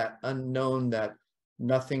to that unknown, that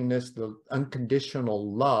nothingness, the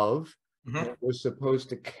unconditional love that we're supposed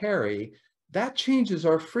to carry, that changes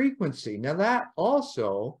our frequency. Now, that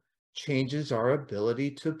also changes our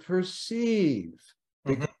ability to perceive,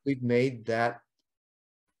 because we've made that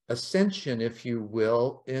ascension, if you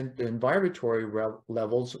will, in vibratory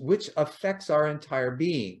levels, which affects our entire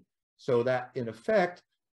being. So that, in effect,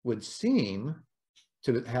 would seem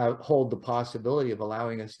to hold the possibility of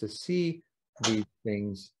allowing us to see these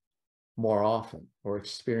things more often, or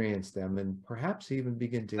experience them, and perhaps even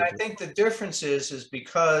begin to. I think the difference is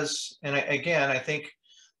because, and I think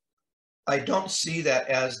I don't see that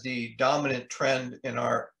as the dominant trend in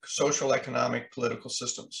our social, economic, political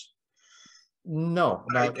systems. No,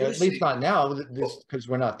 at least not now, because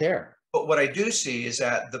we're not there. But what I do see is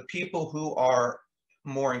that the people who are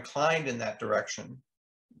more inclined in that direction,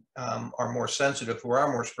 are more sensitive, who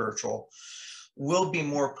are more spiritual, will be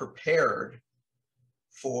more prepared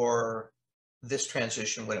for this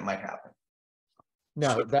transition when it might happen.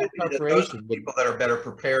 Now, so that preparation, people that are better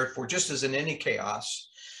prepared for, just as in any chaos,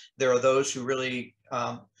 there are those who really,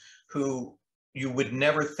 who you would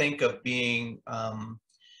never think of being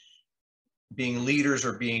leaders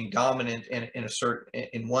or being dominant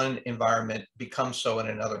in one environment, become so in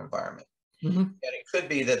another environment. And it could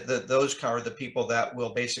be that those are the people that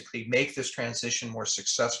will basically make this transition more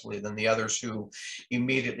successfully than the others who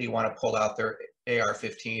immediately want to pull out their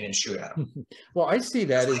AR-15 and shoot at them. Well, I see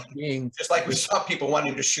that as being just like we saw people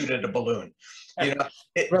wanting to shoot at a balloon. You know,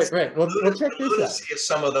 right. Well, check this out.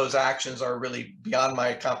 Some of those actions are really beyond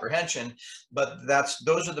my comprehension, but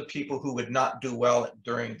those are the people who would not do well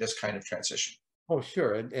during this kind of transition. Oh,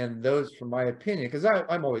 sure, and those, from my opinion, because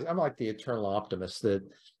I'm like the eternal optimist that,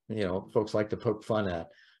 you know, folks like to poke fun at,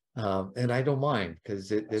 and I don't mind,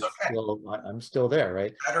 because it's okay. Still, I'm still there,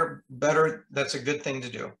 right? Better. That's a good thing to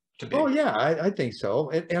do. To be. Oh yeah, I think so,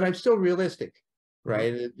 and I'm still realistic,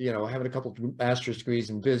 right? You know, having a couple of master's degrees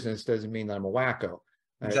in business doesn't mean that I'm a wacko.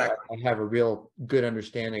 Exactly. I have a real good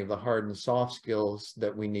understanding of the hard and soft skills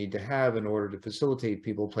that we need to have in order to facilitate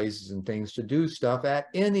people, places, and things to do stuff at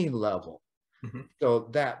any level. So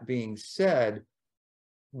that being said,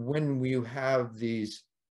 when you have these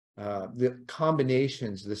the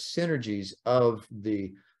combinations, the synergies of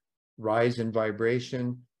the rise in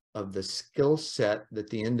vibration, of the skill set that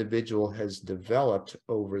the individual has developed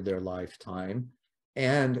over their lifetime,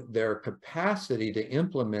 and their capacity to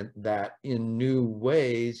implement that in new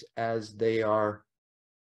ways as they are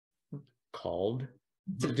called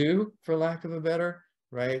to do, for lack of a better,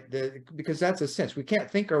 right? Because that's a sense. We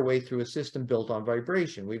can't think our way through a system built on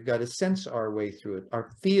vibration. We've got to sense our way through it,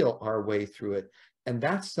 or feel our way through it. And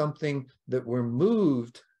that's something that we're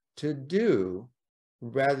moved to do,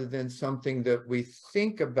 rather than something that we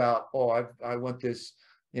think about. Oh, I want this,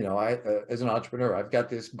 you know, as an entrepreneur, I've got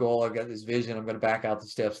this goal, I've got this vision, I'm going to back out the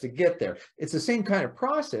steps to get there. It's the same kind of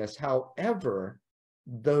process. However,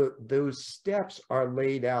 those steps are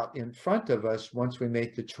laid out in front of us once we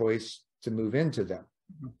make the choice to move into them,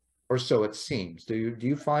 or so it seems. Do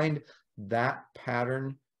you find that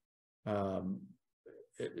pattern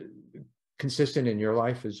consistent in your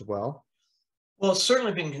life as well? Well, it's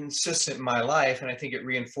certainly been consistent in my life, and I think it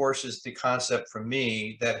reinforces the concept for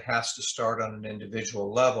me that it has to start on an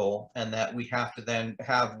individual level, and that we have to then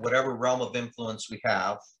have whatever realm of influence we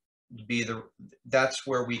have that's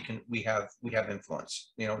where we have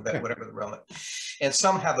influence, you know, that whatever the realm is. And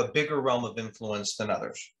some have a bigger realm of influence than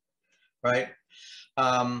others, right?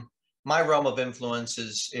 My realm of influence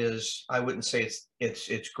is I wouldn't say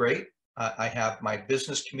it's great. I have my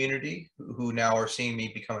business community who now are seeing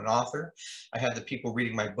me become an author. I have the people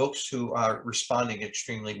reading my books who are responding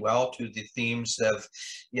extremely well to the themes of,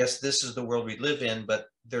 yes, this is the world we live in, but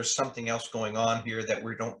there's something else going on here that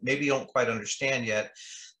we maybe don't quite understand yet,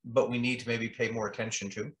 but we need to maybe pay more attention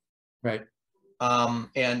to. Right.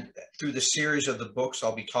 And through the series of the books,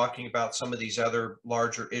 I'll be talking about some of these other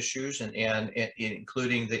larger issues, and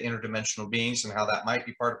including the interdimensional beings and how that might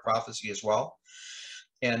be part of prophecy as well.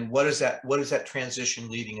 And what is that transition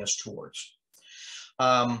leading us towards?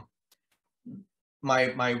 My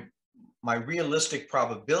realistic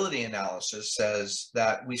probability analysis says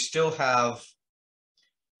that we still have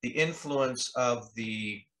the influence of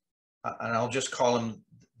the, and I'll just call them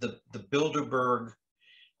the Bilderberg.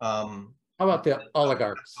 How about the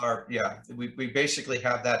oligarchs? Yeah, we basically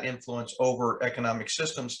have that influence over economic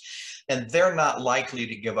systems, and they're not likely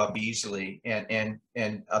to give up easily and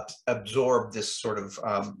absorb this sort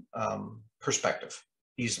of perspective.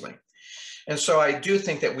 easily. And so I do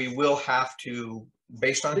think that we will have to,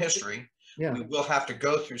 based on history, we will have to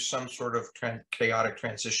go through some sort of chaotic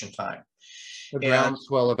transition time. A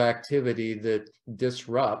groundswell of activity that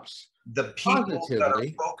disrupts the people that are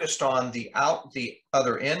focused on the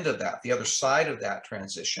other end of that, the other side of that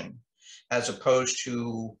transition, as opposed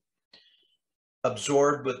to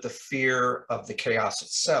absorbed with the fear of the chaos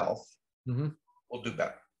itself, will do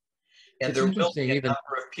better. And there will be a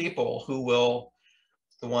number of people who will,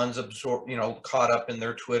 the ones absorbed, caught up in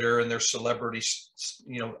their Twitter and their celebrity,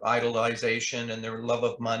 idolization and their love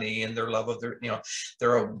of money and their love of their,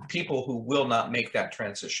 there are people who will not make that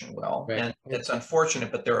transition well. Right. And it's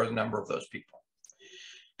unfortunate, but there are a number of those people.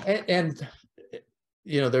 And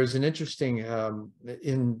there's an interesting,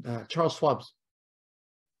 in Charles Schwab's,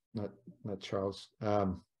 not Charles,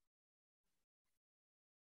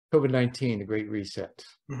 COVID-19, the Great Reset.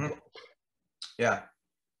 Yeah.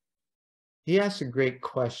 He asks a great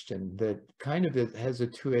question that kind of has a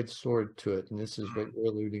two-edged sword to it, and this is what you're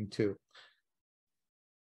alluding to.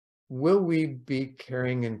 Will we be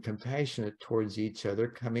caring and compassionate towards each other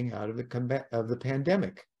coming out of the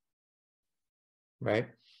pandemic? Right?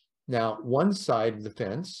 Now, one side of the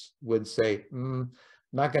fence would say,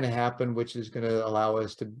 not going to happen, which is going to allow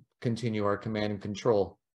us to continue our command and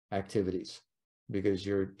control activities because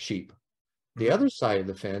you're sheep. The other side of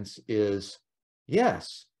the fence is,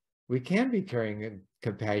 yes, we can be caring and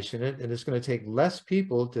compassionate, and it's going to take less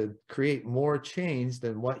people to create more change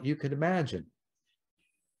than what you could imagine.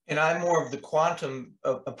 And I'm more of the quantum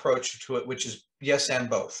approach to it, which is yes and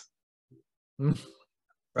both.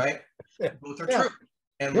 Right? Both are true.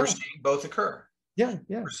 And we're seeing both occur.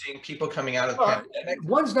 We're seeing people coming out of the pandemic.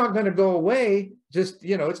 One's not going to go away. Just,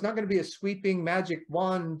 it's not going to be a sweeping magic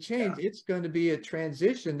wand change. It's going to be a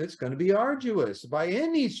transition that's going to be arduous by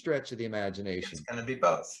any stretch of the imagination. It's going to be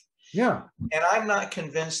both. Yeah. And I'm not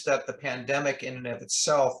convinced that the pandemic in and of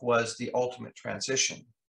itself was the ultimate transition.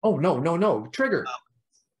 Oh, no. Trigger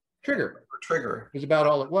is about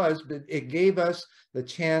all it was, but it gave us the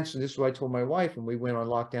chance, and this is what I told my wife when we went on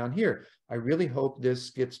lockdown here. I really hope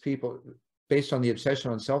this gets people, based on the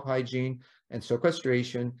obsession on self-hygiene and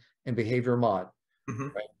sequestration and behavior mod.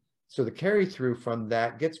 Right? So the carry through from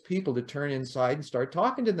that gets people to turn inside and start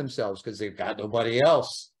talking to themselves because they've got nobody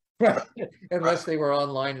else. Right. Unless they were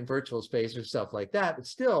online in virtual space or stuff like that. But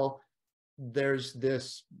still, there's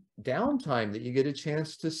this downtime that you get a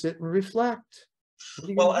chance to sit and reflect.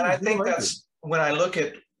 Well, and I think that's when I look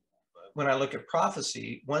at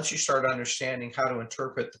prophecy, once you start understanding how to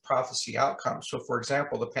interpret the prophecy outcomes. So for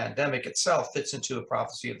example, the pandemic itself fits into a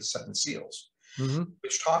prophecy of the seven seals.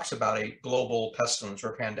 Which talks about a global pestilence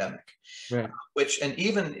or pandemic, and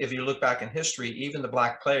even if you look back in history, even the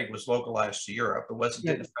Black Plague was localized to Europe. It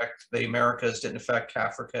didn't affect the Americas, didn't affect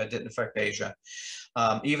Africa, didn't affect Asia.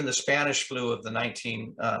 Even the Spanish flu of the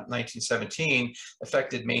 1917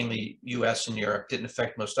 affected mainly US and Europe, didn't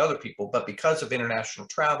affect most other people, but because of international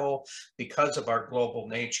travel, because of our global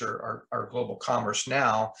nature, our global commerce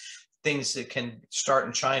now, things that can start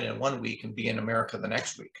in China in 1 week and be in America the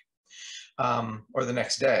next week. Or the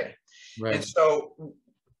next day. Right. And so,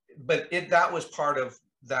 but that was part of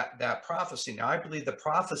that prophecy. Now, I believe the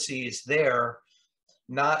prophecy is there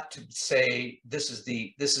not to say this is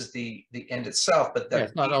the end itself, but that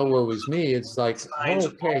it's not woe is me. It's like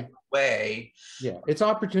way. Yeah, it's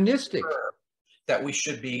opportunistic. That we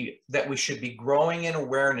should be growing in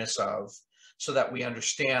awareness of, so that we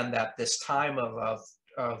understand that this time of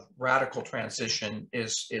radical transition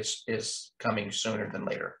is coming sooner than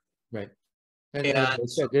later. Right. And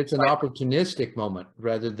it's an opportunistic moment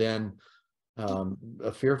rather than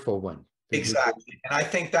a fearful one. Exactly. And I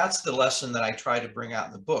think that's the lesson that I try to bring out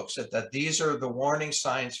in the books, that these are the warning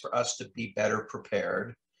signs for us to be better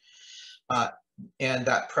prepared. And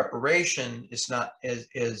that preparation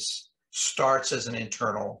starts as an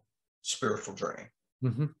internal spiritual journey.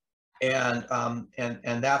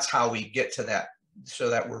 And that's how we get to that, so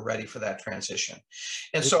that we're ready for that transition.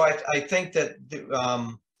 And so I think that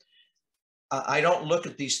I don't look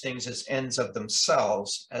at these things as ends of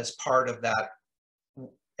themselves, as part of that.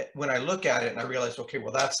 When I look at it and I realize, okay,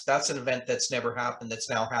 well, that's an event that's never happened, that's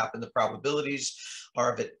now happened. The probabilities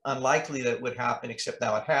are a bit unlikely that it would happen, except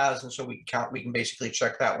now it has. And so we can basically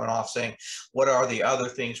check that one off, saying, what are the other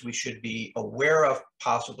things we should be aware of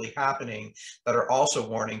possibly happening that are also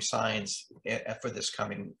warning signs for this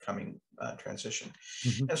coming transition?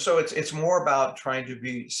 And so it's more about trying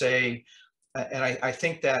to say, and I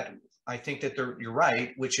think that you're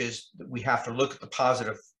right, which is that we have to look at the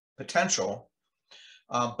positive potential,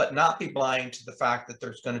 but not be blind to the fact that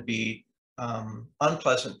there's going to be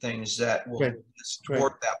unpleasant things that will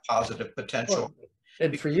thwart that positive potential.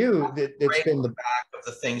 And for you, it's break been the back of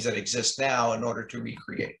the things that exist now in order to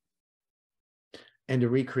recreate. And to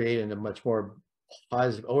recreate in a much more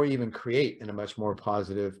positive, or even create in a much more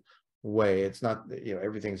positive way. It's not,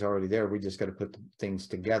 everything's already there. We just got to put the things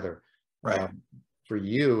together. Right. For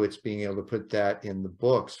you, it's being able to put that in the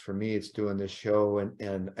books. For me, it's doing this show.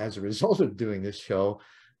 And as a result of doing this show,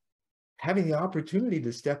 having the opportunity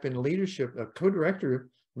to step in leadership, a co-director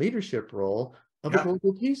leadership role of a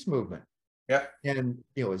global peace movement. Yeah. And,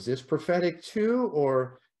 is this prophetic too?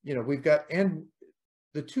 Or, we've got, and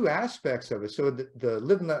the two aspects of it. So the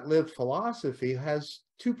live and let live philosophy has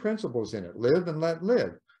two principles in it: live and let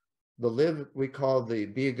live. The live we call the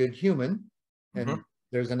be a good human. And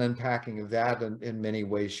there's an unpacking of that in many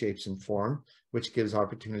ways, shapes, and form, which gives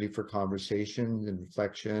opportunity for conversation and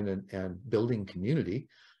reflection and building community.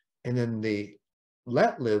 And then the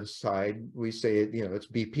let live side, we say, it's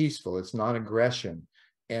be peaceful, it's non-aggression.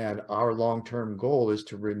 And our long-term goal is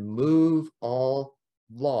to remove all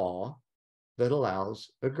law that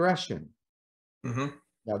allows aggression.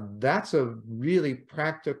 Now, that's a really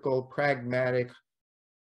practical, pragmatic,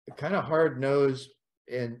 kind of hard-nosed,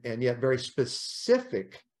 and yet very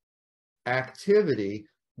specific activity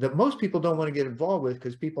that most people don't want to get involved with,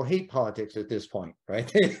 because people hate politics at this point,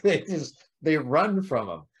 right? They run from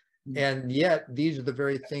them. And yet these are the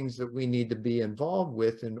very things that we need to be involved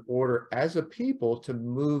with in order as a people to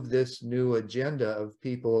move this new agenda of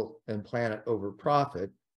people and planet over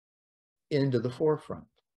profit into the forefront.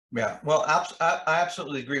 Yeah, well, I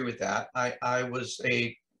absolutely agree with that. I was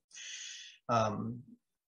a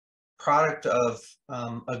product of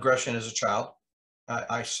aggression as a child.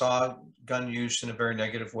 I saw gun use in a very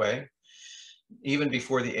negative way, even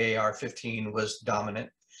before the AR-15 was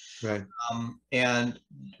dominant. Right. And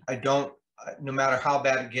no matter how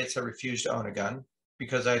bad it gets, I refuse to own a gun,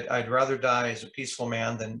 because I'd rather die as a peaceful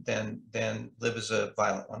man than live as a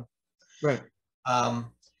violent one. Right.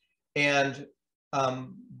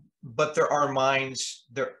 But there are minds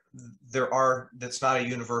that's not a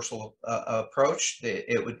universal approach.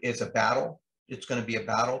 It's a battle. It's going to be a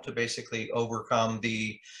battle to basically overcome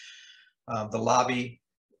the lobby,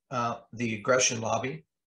 the aggression lobby,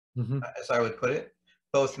 as I would put it,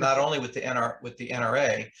 both not only with the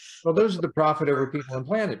NRA. Well, those are the profit over people and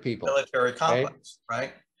planet people. Military complex,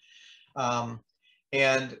 right?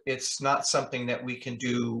 And it's not something that we can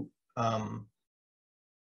do.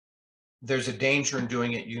 There's a danger in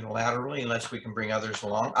doing it unilaterally unless we can bring others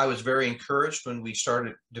along. I was very encouraged when we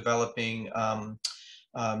started developing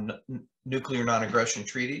nuclear non-aggression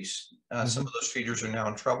treaties. Some of those treaties are now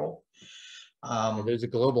in trouble. There's a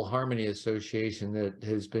Global Harmony Association that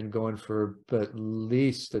has been going for at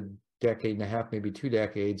least a decade and a half, maybe 2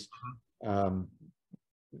 decades.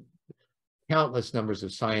 Countless numbers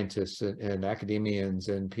of scientists and academians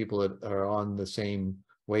and people that are on the same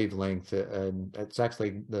wavelength. And it's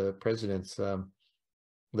actually the president's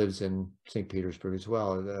lives in St. Petersburg as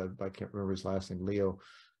well. I can't remember his last name. Leo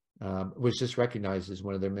was just recognized as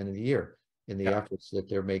one of their men of the year in the efforts that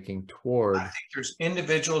they're making toward. I think there's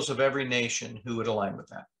individuals of every nation who would align with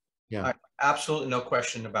that. Yeah, absolutely no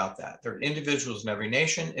question about that. There are individuals in every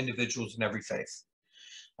nation, individuals in every faith,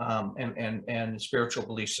 and spiritual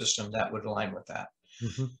belief system that would align with that.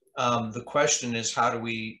 The question is, how do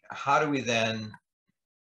we then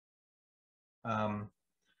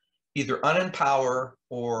either unempower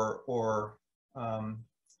or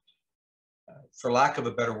for lack of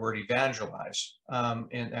a better word, evangelize,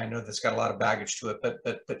 and I know that's got a lot of baggage to it,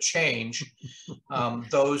 but change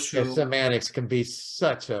those who. Semantics can be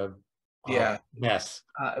such a mess.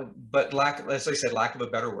 But as I said, lack of a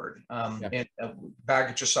better word, and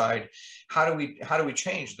baggage aside, how do we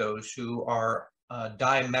change those who are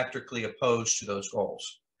diametrically opposed to those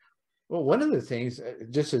goals? Well, one of the things,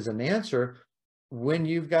 just as an answer, when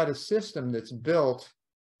you've got a system that's built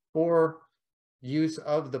for use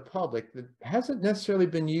of the public that hasn't necessarily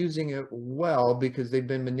been using it well because they've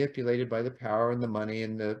been manipulated by the power and the money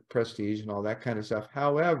and the prestige and all that kind of stuff.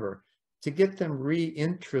 However, to get them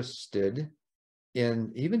reinterested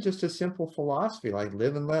in even just a simple philosophy like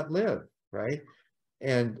live and let live, right?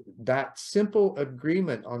 And that simple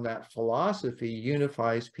agreement on that philosophy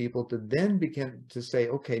unifies people to then begin to say,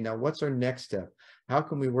 okay, now what's our next step? How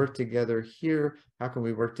can we work together here? How can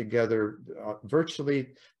we work together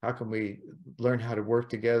virtually? How can we learn how to work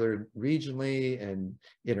together regionally and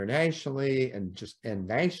internationally and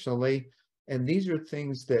nationally? And these are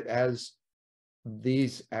things that as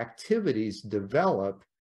these activities develop,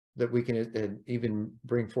 that we can even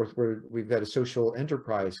bring forth, where we've got a social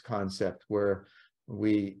enterprise concept where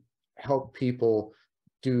we help people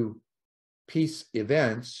do peace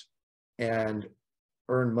events and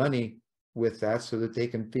earn money with that so that they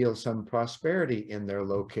can feel some prosperity in their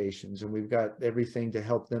locations. And we've got everything to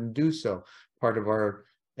help them do so. Part of our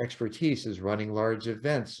expertise is running large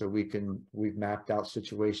events, so we've mapped out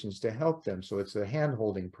situations to help them. So it's a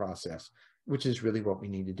hand-holding process, which is really what we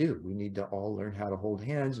need to do. We need to all learn how to hold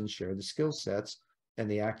hands and share the skill sets and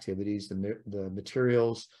the activities, the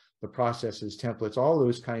materials, the processes, templates, all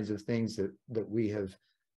those kinds of things that we have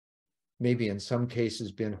maybe in some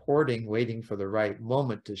cases been hoarding, waiting for the right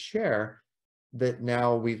moment to share, that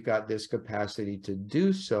now we've got this capacity to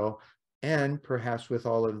do so. And perhaps with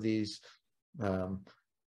all of these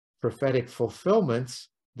prophetic fulfillments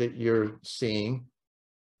that you're seeing,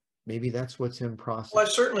 maybe that's what's in process. Well, I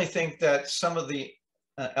certainly think that some of the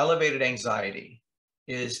elevated anxiety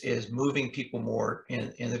is moving people more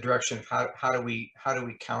in the direction of how do we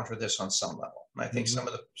counter this on some level. And I think some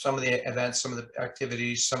of the events, some of the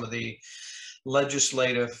activities, some of the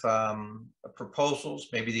legislative proposals,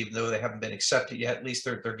 maybe even though they haven't been accepted yet, at least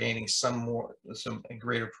they're gaining some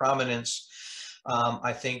greater prominence.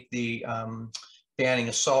 I think the banning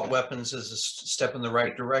assault weapons is a step in the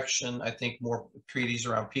right direction. I think more treaties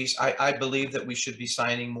around peace. I believe that we should be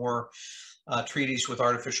signing more treaties with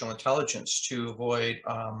artificial intelligence to avoid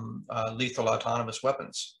lethal autonomous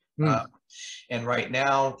weapons. And right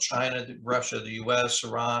now, China, Russia, the U.S.,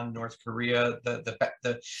 Iran, North Korea,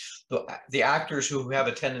 the actors who have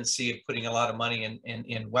a tendency of putting a lot of money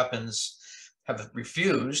in weapons have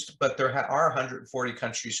refused, but there are 140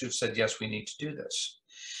 countries who've said, yes, we need to do this.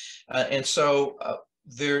 And so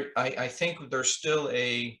I think there's still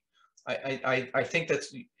I think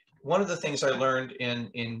that's one of the things I learned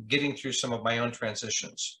in getting through some of my own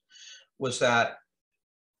transitions was that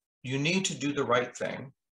you need to do the right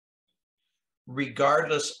thing,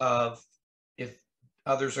 regardless of if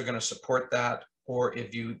others are going to support that or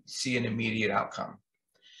if you see an immediate outcome.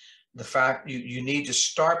 The fact you need to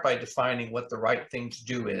start by defining what the right thing to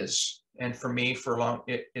do is. And for me, for long,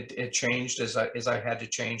 it changed as I had to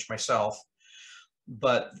change myself.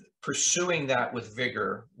 But pursuing that with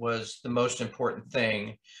vigor was the most important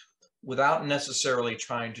thing, without necessarily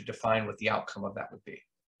trying to define what the outcome of that would be.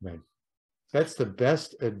 Right. That's the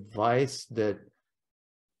best advice that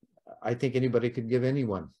I think anybody could give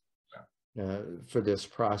anyone for this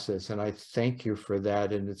process. And I thank you for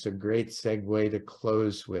that. And it's a great segue to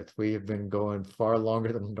close with. We have been going far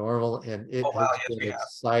longer than normal, and it has been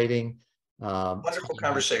exciting. Wonderful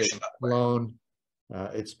conversation, by the way.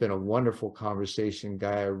 It's been a wonderful conversation,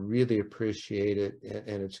 Guy. I really appreciate it.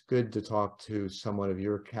 And it's good to talk to someone of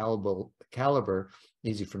your caliber,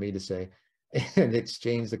 easy for me to say, and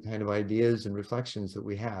exchange the kind of ideas and reflections that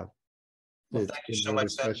we have. Well, thank you so much.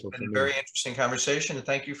 It's been a very interesting conversation, and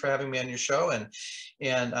thank you for having me on your show.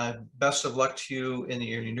 And best of luck to you in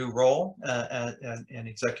your new role, an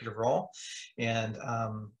executive role. And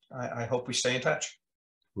I hope we stay in touch.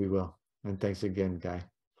 We will. And thanks again, Guy.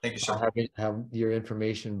 Thank you, sir. I'll have your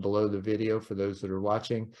information below the video for those that are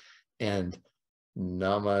watching. And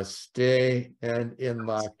namaste and in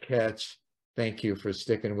la catch. Thank you for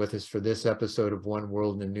sticking with us for this episode of One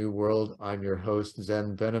World in a New World. I'm your host,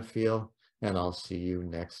 Zen Benefiel, and I'll see you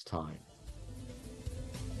next time.